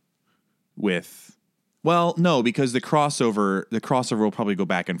episode with... Well, no, because the crossover will probably go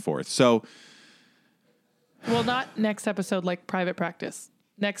back and forth. So... Well, not next episode, like Private Practice.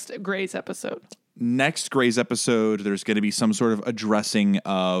 Next Grey's episode. Next Grey's episode, there's going to be some sort of addressing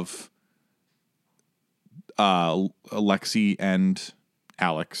of Lexi and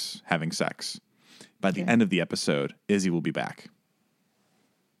Alex having sex. By the end of the episode, Izzy will be back.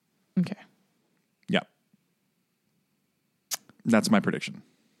 Okay. Yep. That's my prediction.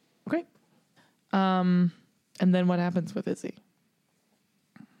 Okay. And then what happens with Izzy?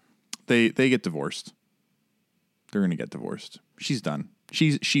 They get divorced. They're going to get divorced. She's done.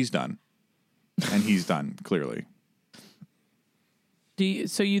 She's done. And he's done, clearly.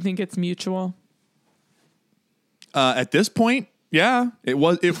 So you think it's mutual? At this point, yeah.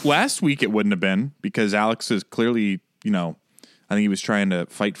 Last week it wouldn't have been because Alex is clearly, I think he was trying to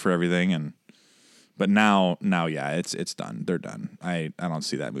fight for everything but now yeah, it's done. They're done. I don't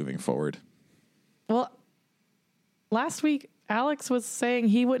see that moving forward. Well, last week Alex was saying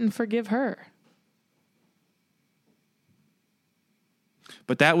he wouldn't forgive her.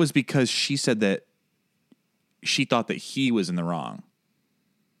 But that was because she said that she thought that he was in the wrong.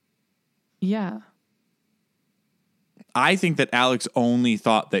 Yeah. I think that Alex only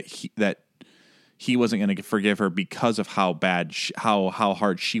thought that he wasn't going to forgive her because of how bad, how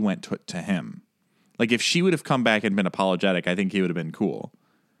hard she went to him. Like if she would have come back and been apologetic, I think he would have been cool.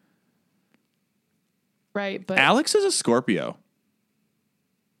 Right, but Alex is a Scorpio.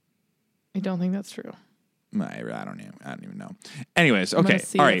 I don't think that's true. I don't even know. Anyways, okay,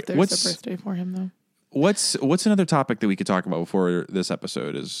 all right. What's a birthday for him though? What's another topic that we could talk about before this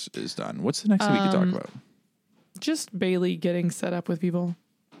episode is done? What's the next thing we could talk about? Just Bailey getting set up with people.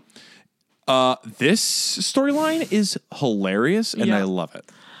 This storyline is hilarious, and I love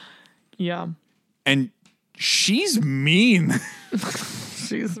it. Yeah. And she's mean.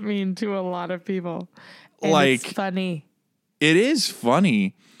 She's mean to a lot of people. And like, it's funny. It is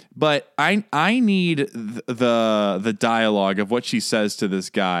funny, but I need the dialogue of what she says to this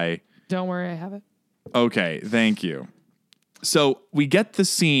guy. Don't worry, I have it. Okay, thank you. So we get the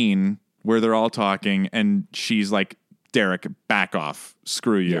scene where they're all talking, and she's like, Derek, back off.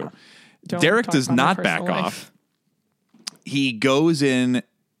 Screw you. Yeah. Derek does not back off. He goes in,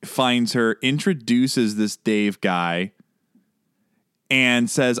 finds her, introduces this Dave guy, and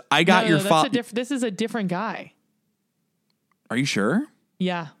says, I got your father. This is a different guy. Are you sure?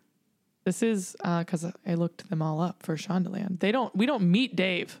 Yeah. This is because I looked them all up for Shondaland. We don't meet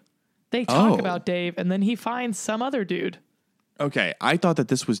Dave. They talk about Dave, and then he finds some other dude. Okay, I thought that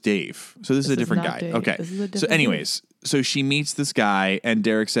this was Dave. So this is a different guy. Dave. Okay. This is a different so anyways, so she meets this guy, and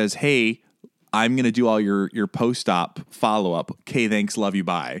Derek says, hey, I'm going to do all your post-op follow-up. Okay, thanks, love you,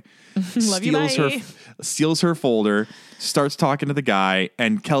 bye. Love you, bye. Steals her folder, starts talking to the guy,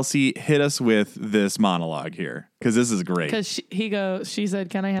 and Kelsey hit us with this monologue here, because this is great. Because she said,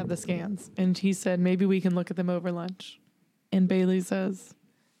 can I have the scans? And he said, maybe we can look at them over lunch. And Bailey says,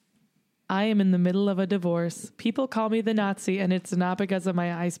 I am in the middle of a divorce. People call me the Nazi, and it's not because of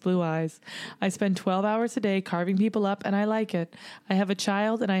my ice blue eyes. I spend 12 hours a day carving people up, and I like it. I have a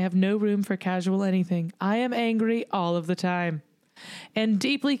child, and I have no room for casual anything. I am angry all of the time and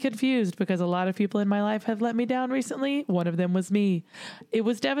deeply confused because a lot of people in my life have let me down recently. One of them was me. It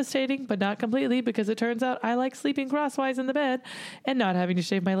was devastating, but not completely, because it turns out I like sleeping crosswise in the bed and not having to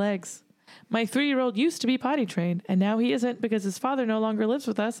shave my legs. My 3-year-old used to be potty trained, and now he isn't because his father no longer lives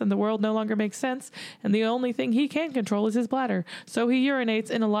with us and the world no longer makes sense, and the only thing he can control is his bladder. So he urinates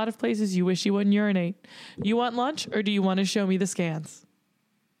in a lot of places you wish he wouldn't urinate. You want lunch, or do you want to show me the scans?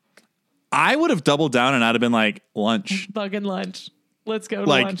 I would have doubled down, and I'd have been like, lunch. Fucking lunch. Let's go to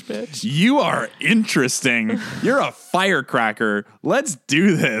lunch, bitch. You are interesting. You're a firecracker. Let's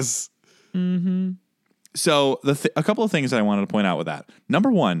do this. Mm-hmm. So a couple of things that I wanted to point out with that.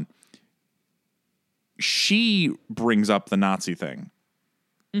 Number one, she brings up the Nazi thing.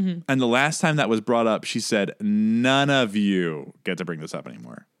 Mm-hmm. And the last time that was brought up, she said, none of you get to bring this up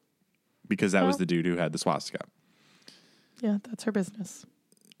anymore. Because that was the dude who had the swastika. Yeah, that's her business.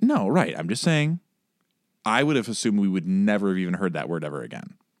 No, right. I'm just saying, I would have assumed we would never have even heard that word ever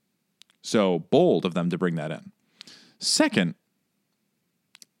again. So bold of them to bring that in. Second,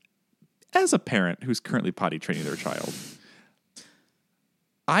 as a parent who's currently potty training their child,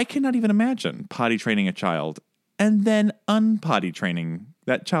 I cannot even imagine potty training a child and then unpotty training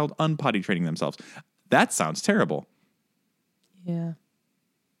that child, unpotty training themselves. That sounds terrible. Yeah.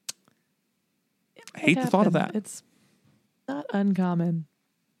 I hate the thought of that. It's not uncommon.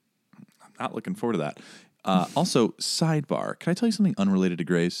 I'm not looking forward to that. Also, sidebar. Can I tell you something unrelated to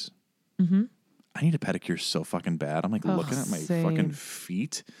Grace? Mm-hmm. I need a pedicure so fucking bad. I'm like looking at my fucking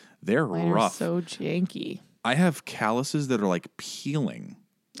feet. They're Mine rough. Are so janky. I have calluses that are like peeling.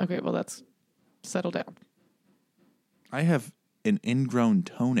 Okay, well, that's settle down. I have an ingrown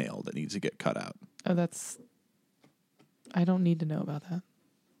toenail that needs to get cut out. Oh, I don't need to know about that.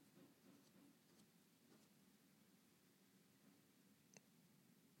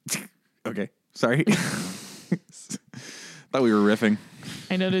 Okay. Sorry. Thought we were riffing.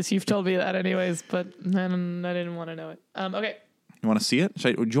 I noticed you've told me that anyways, but then I didn't want to know it. Okay. You want to see it? Do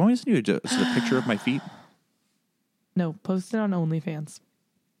you want me to do a picture of my feet? No, post it on OnlyFans.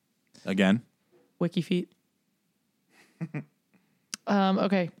 Again? Wiki feet.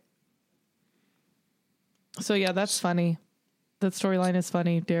 Okay. So yeah, that's funny. That storyline is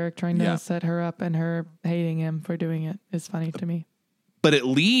funny. Derek trying to set her up and her hating him for doing it is funny to me. But it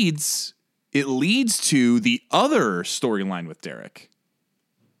leads to the other storyline with Derek.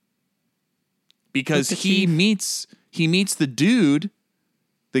 Because he meets the dude,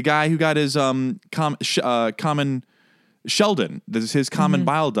 the guy who got his common Sheldon. His common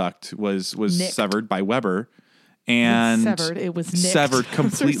bile duct was severed by Weber. And it was nicked. Severed,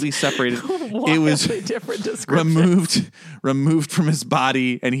 completely separated. It was different removed from his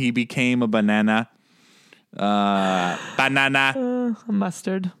body, and he became a banana.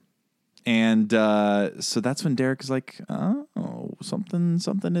 Mustard. And so that's when Derek is like, "Oh, something's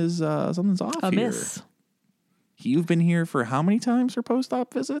off Amiss. here. You've been here for how many times for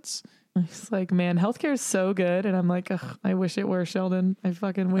post-op visits?" He's like, "Man, healthcare is so good," and I'm like, "Ugh, I wish it were, Sheldon. I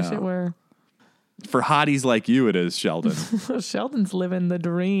fucking wish it were." For hotties like you, it is, Sheldon. Sheldon's living the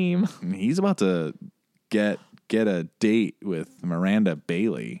dream. He's about to get a date with Miranda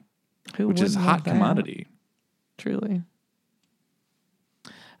Bailey, which is a hot commodity. Truly.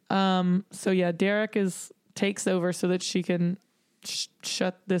 So yeah, Derek takes over so that she can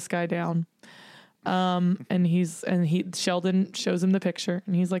shut this guy down. And Sheldon shows him the picture,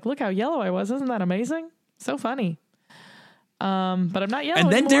 and he's like, "Look how yellow I was! Isn't that amazing? So funny." But I'm not yellow.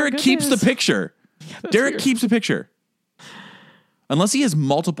 And then anymore. Derek Good keeps news. the picture. Derek keeps the picture. Unless he has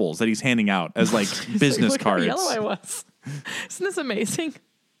multiples that he's handing out as like business Look cards. how yellow I was. Isn't this amazing?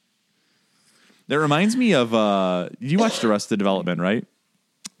 That reminds me of you watched Arrested Development, right?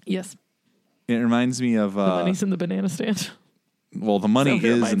 Yes. It reminds me of The money's in the banana stand. Well, the money So it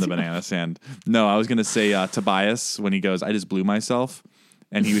is in reminds the you banana stand. No, I was going to say Tobias when he goes, "I just blew myself,"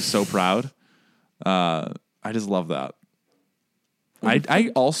 and he was so proud. I just love that. I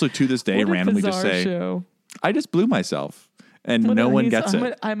also to this day randomly just say, show. "I just blew myself," and no one gets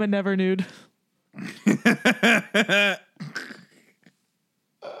it. I'm a never nude.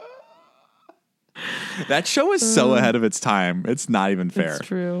 That show is so ahead of its time. It's not even fair. It's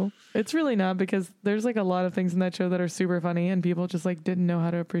true. It's really not, because there's like a lot of things in that show that are super funny and people just like didn't know how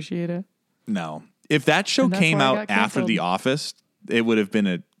to appreciate it. No. If that show And that's came why it out got after canceled. The Office, it would have been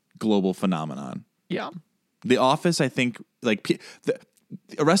a global phenomenon. Yeah. The Office, I think, like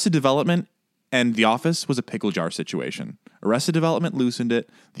Arrested Development and The Office was a pickle jar situation. Arrested Development loosened it.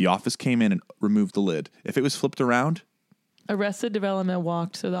 The Office came in and removed the lid. If it was flipped around, Arrested Development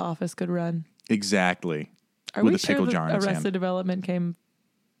walked so The Office could run. exactly. Are with we a pickle sure jar in that its Arrested hand. Development came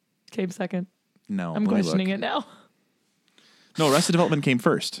second? No, I'm let me look. questioning it now. No, Arrested Development came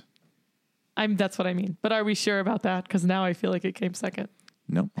first. That's what I mean. But are we sure about that? Because now I feel like it came second.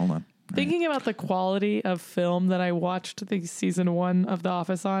 No, hold on. Thinking about the quality of film that I watched the season 1 of The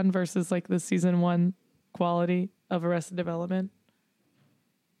Office on versus like the season 1 quality of Arrested Development.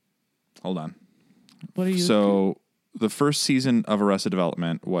 Hold on. What are you? So the first season of Arrested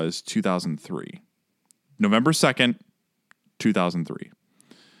Development was 2003. November 2nd, 2003.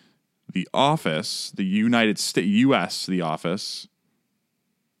 The Office, the United States, U.S., The Office.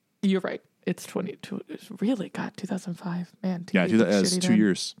 You're right. It's 22. It's really, God, 2005. Man, TV Yeah, looked that's shitty 2 then.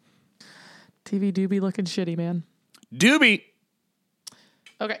 years. TV do be looking shitty, man. Doobie.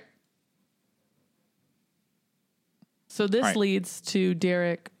 Okay. So this right. leads to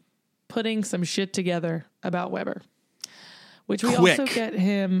Derek putting some shit together about Weber, which we Quick. also get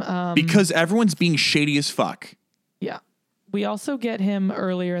him. Because everyone's being shady as fuck. Yeah. We also get him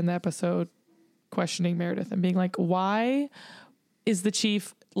earlier in the episode questioning Meredith and being like, "Why is the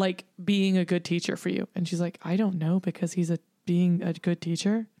chief like being a good teacher for you?" And she's like, "I don't know, because he's being a good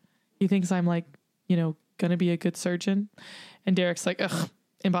teacher. He thinks I'm like, going to be a good surgeon." And Derek's like, "Ugh,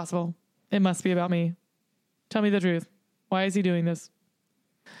 impossible. It must be about me. Tell me the truth. Why is he doing this?"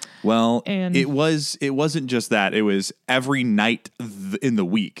 Well, And it wasn't just that. It was every night in the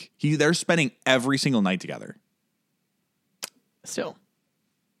week. They're spending every single night together. Still,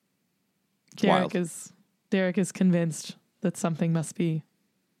 It's wild. Derek is convinced that something must be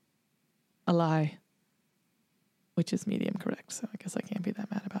a lie, which is medium correct. So I guess I can't be that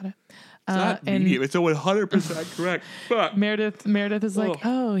mad about it. It's not medium. It's 100% correct. But Meredith is like,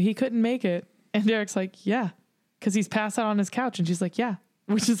 "Oh, he couldn't make it," and Derek's like, "Yeah, because he's passed out on his couch," and she's like, "Yeah,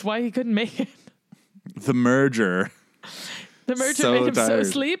 which is why he couldn't make it." the merger. The merger So made him so tired.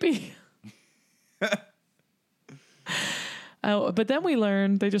 sleepy. Oh, but then we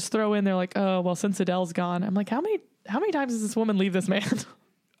learn they just throw in. They're like, oh well, since Adele's gone, I'm like, how many times does this woman leave this man?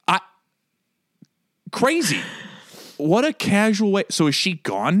 Crazy. What a casual way. So is she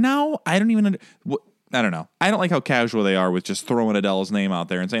gone now? I don't even. I don't know. I don't like how casual they are with just throwing Adele's name out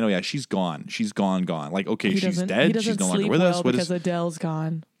there and saying, "Oh yeah, she's gone. She's gone. Like, okay, she's dead. She's no longer with us." Because Adele's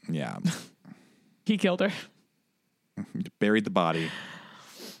gone. Yeah. He killed her. Buried the body.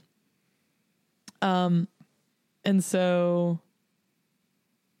 And so,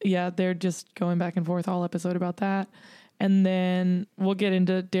 yeah, they're just going back and forth all episode about that. And then we'll get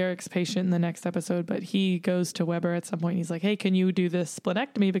into Derek's patient in the next episode, but he goes to Weber at some point. He's like, hey, can you do this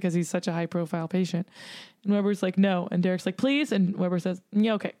splenectomy because he's such a high profile patient? And Weber's like, no. And Derek's like, please. And Weber says,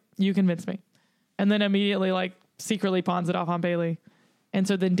 yeah, okay, you convince me. And then immediately like secretly pawns it off on Bailey. And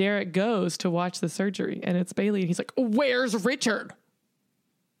so then Derek goes to watch the surgery and it's Bailey. And he's like, where's Richard?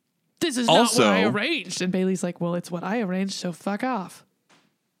 This is not what I arranged. And Bailey's like, well, it's what I arranged, so fuck off.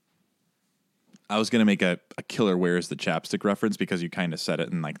 I was going to make a killer where's the chapstick reference because you kind of said it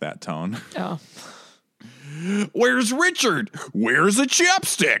in like that tone. Oh. Where's Richard? Where's the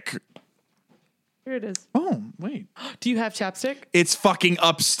chapstick? Here it is. Oh, wait. Do you have chapstick? It's fucking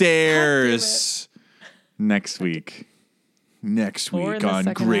upstairs. Next week. Next week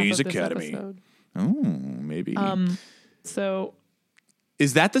on Grey's Academy. Oh, maybe. So...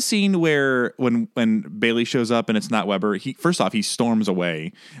 Is that the scene where when Bailey shows up and it's not Weber? First off, he storms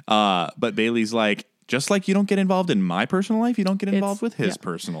away. But Bailey's like, just like you don't get involved in my personal life, you don't get involved with his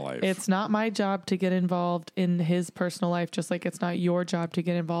personal life. It's not my job to get involved in his personal life, just like it's not your job to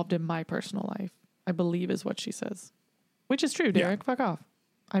get involved in my personal life, I believe is what she says. Which is true, Derek. Yeah. Fuck off.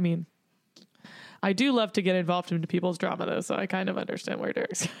 I mean, I do love to get involved into people's drama, though, so I kind of understand where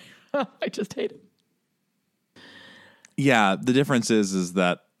Derek's going. I just hate it. Yeah, the difference is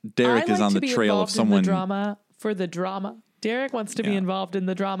that Derek is on the trail of someone. In the drama for the drama. Derek wants to be involved in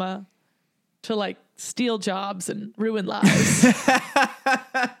the drama to like steal jobs and ruin lives.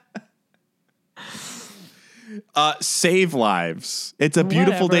 Save lives. It's a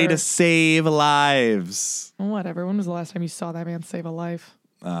beautiful day to save lives. Whatever. When was the last time you saw that man save a life?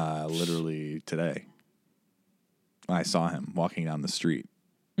 Literally today. I saw him walking down the street.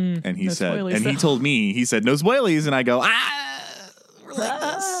 And he said, and he told me, he said, no spoilies. And I go,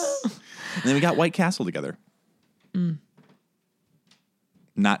 relax. And then we got White Castle together.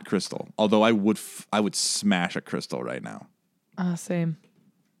 Not Crystal. Although I would smash a Crystal right now. Same.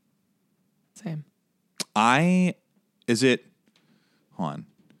 Hold on.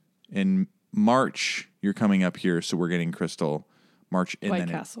 In March, you're coming up here. So we're getting Crystal March and then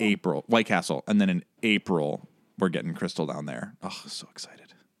in April, White Castle. And then in April, we're getting Crystal down there. Oh, so excited.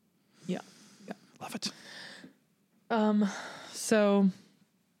 Yeah. Love it. So,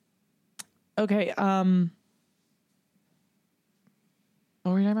 okay. What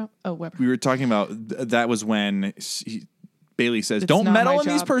were we talking about? Oh, Weber. We were talking about, that was when Bailey says, don't meddle in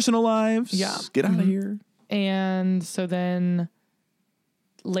these personal lives. Yeah. Get out of here. And so then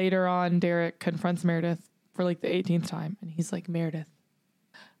later on, Derek confronts Meredith for like the 18th time. And he's like, Meredith.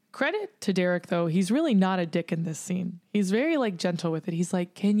 Credit to Derek, though. He's really not a dick in this scene. He's very, like, gentle with it. He's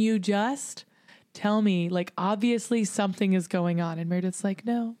like, can you just tell me, like, obviously something is going on. And Meredith's like,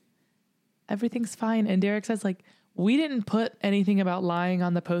 no, everything's fine. And Derek says, like, we didn't put anything about lying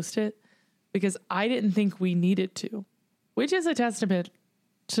on the Post-it because I didn't think we needed to, which is a testament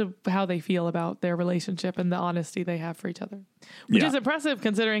to how they feel about their relationship and the honesty they have for each other, which is impressive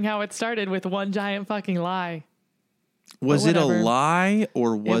considering how it started with one giant fucking lie. Was it a lie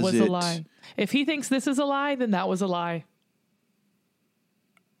or was it? A lie. If he thinks this is a lie, then that was a lie.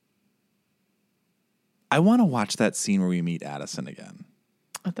 I want to watch that scene where we meet Addison again.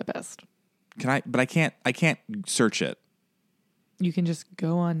 At the best. Can I? But I can't search it. You can just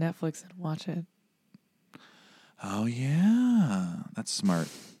go on Netflix and watch it. Oh yeah, that's smart.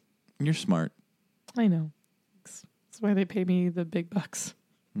 You're smart. I know. That's why they pay me the big bucks.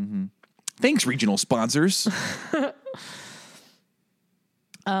 Mm-hmm. Thanks, regional sponsors.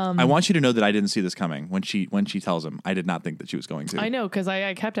 I want you to know that I didn't see this coming when she tells him. I did not think that she was going to. I know, because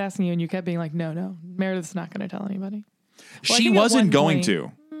I kept asking you and you kept being like, no, Meredith's not going to tell anybody. Well, she wasn't going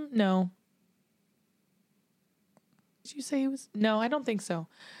to. No. Did you say he was? No, I don't think so.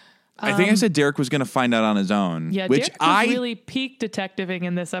 I think I said Derek was going to find out on his own. Yeah, which Derek was really peak detectiving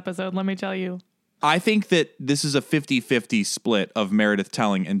in this episode, let me tell you. I think that this is a 50-50 split of Meredith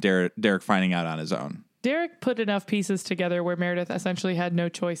telling and Derek finding out on his own. Derek put enough pieces together where Meredith essentially had no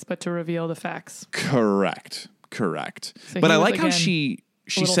choice but to reveal the facts. Correct. So but I like how she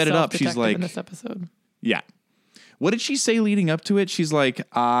set it up. She's like, in this episode. Yeah. What did she say leading up to it? She's like,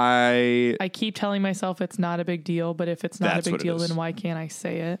 I keep telling myself it's not a big deal, but if it's not That's a big what it deal, is. then why can't I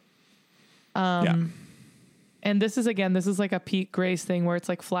say it? yeah. And this is like a Pete Grace thing where it's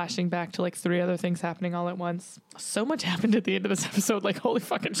like flashing back to like 3 other things happening all at once. So much happened at the end of this episode. Like, holy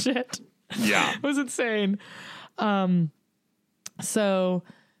fucking shit. Yeah. It was insane. So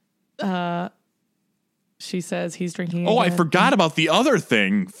she says he's drinking Oh, again. I forgot about the other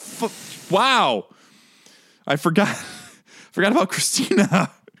thing. Wow. I forgot about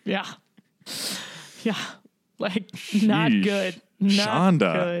Christina. Yeah. Yeah. Like, not Sheesh. good. Not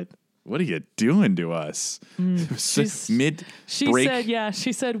Shonda. good. What are you doing to us? It was mid She break.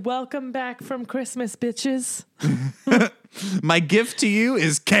 she said, welcome back from Christmas, bitches. My gift to you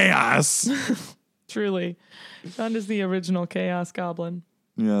is chaos. Truly. Shonda's the original chaos goblin.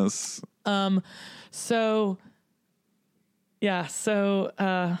 Yes. So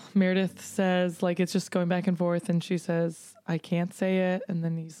Meredith says, like, it's just going back and forth, and she says, I can't say it, and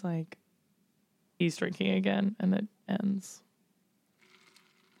then he's like, he's drinking again, and it ends.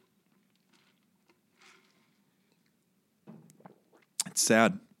 It's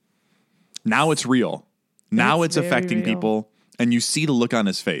sad. Now it's real. Now it's very affecting real. people, and you see the look on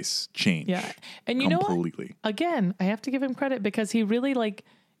his face change. Yeah. And you know what? Completely. Again, I have to give him credit because he really, like,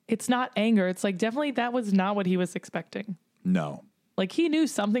 it's not anger. It's like, definitely that was not what he was expecting. No. Like, he knew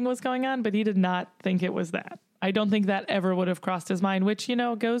something was going on, but he did not think it was that. I don't think that ever would have crossed his mind, which, you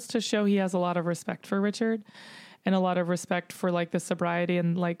know, goes to show he has a lot of respect for Richard and a lot of respect for, like, the sobriety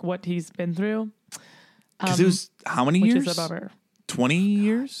and, like, what he's been through. Because it was how many Which years? is a bummer. 20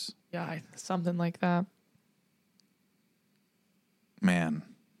 years? Yeah, something like that. Man.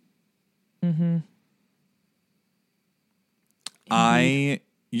 Mm-hmm.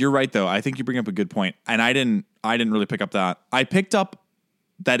 You're right though. I think you bring up a good point. And I didn't really pick up that. I picked up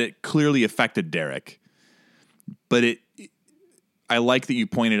that it clearly affected Derek. But I like that you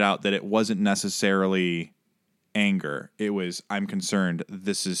pointed out that it wasn't necessarily anger. It was, I'm concerned.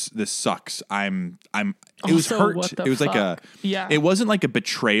 This sucks. It was Also, hurt. what the It was like fuck? Yeah. it wasn't like a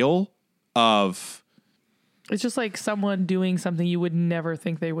betrayal of. It's just like someone doing something you would never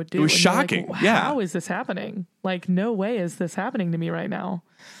think they would do. It was And you're like, shocking. "Wow, Yeah. How is this happening? Like, no way is this happening to me right now.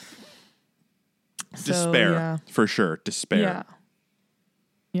 So, Despair, yeah. for sure. Despair.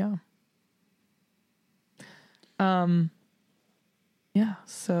 Yeah. Yeah.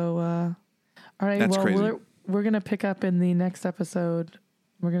 So, all right. That's well, crazy. we're going to pick up in the next episode.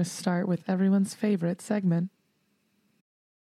 We're going to start with everyone's favorite segment,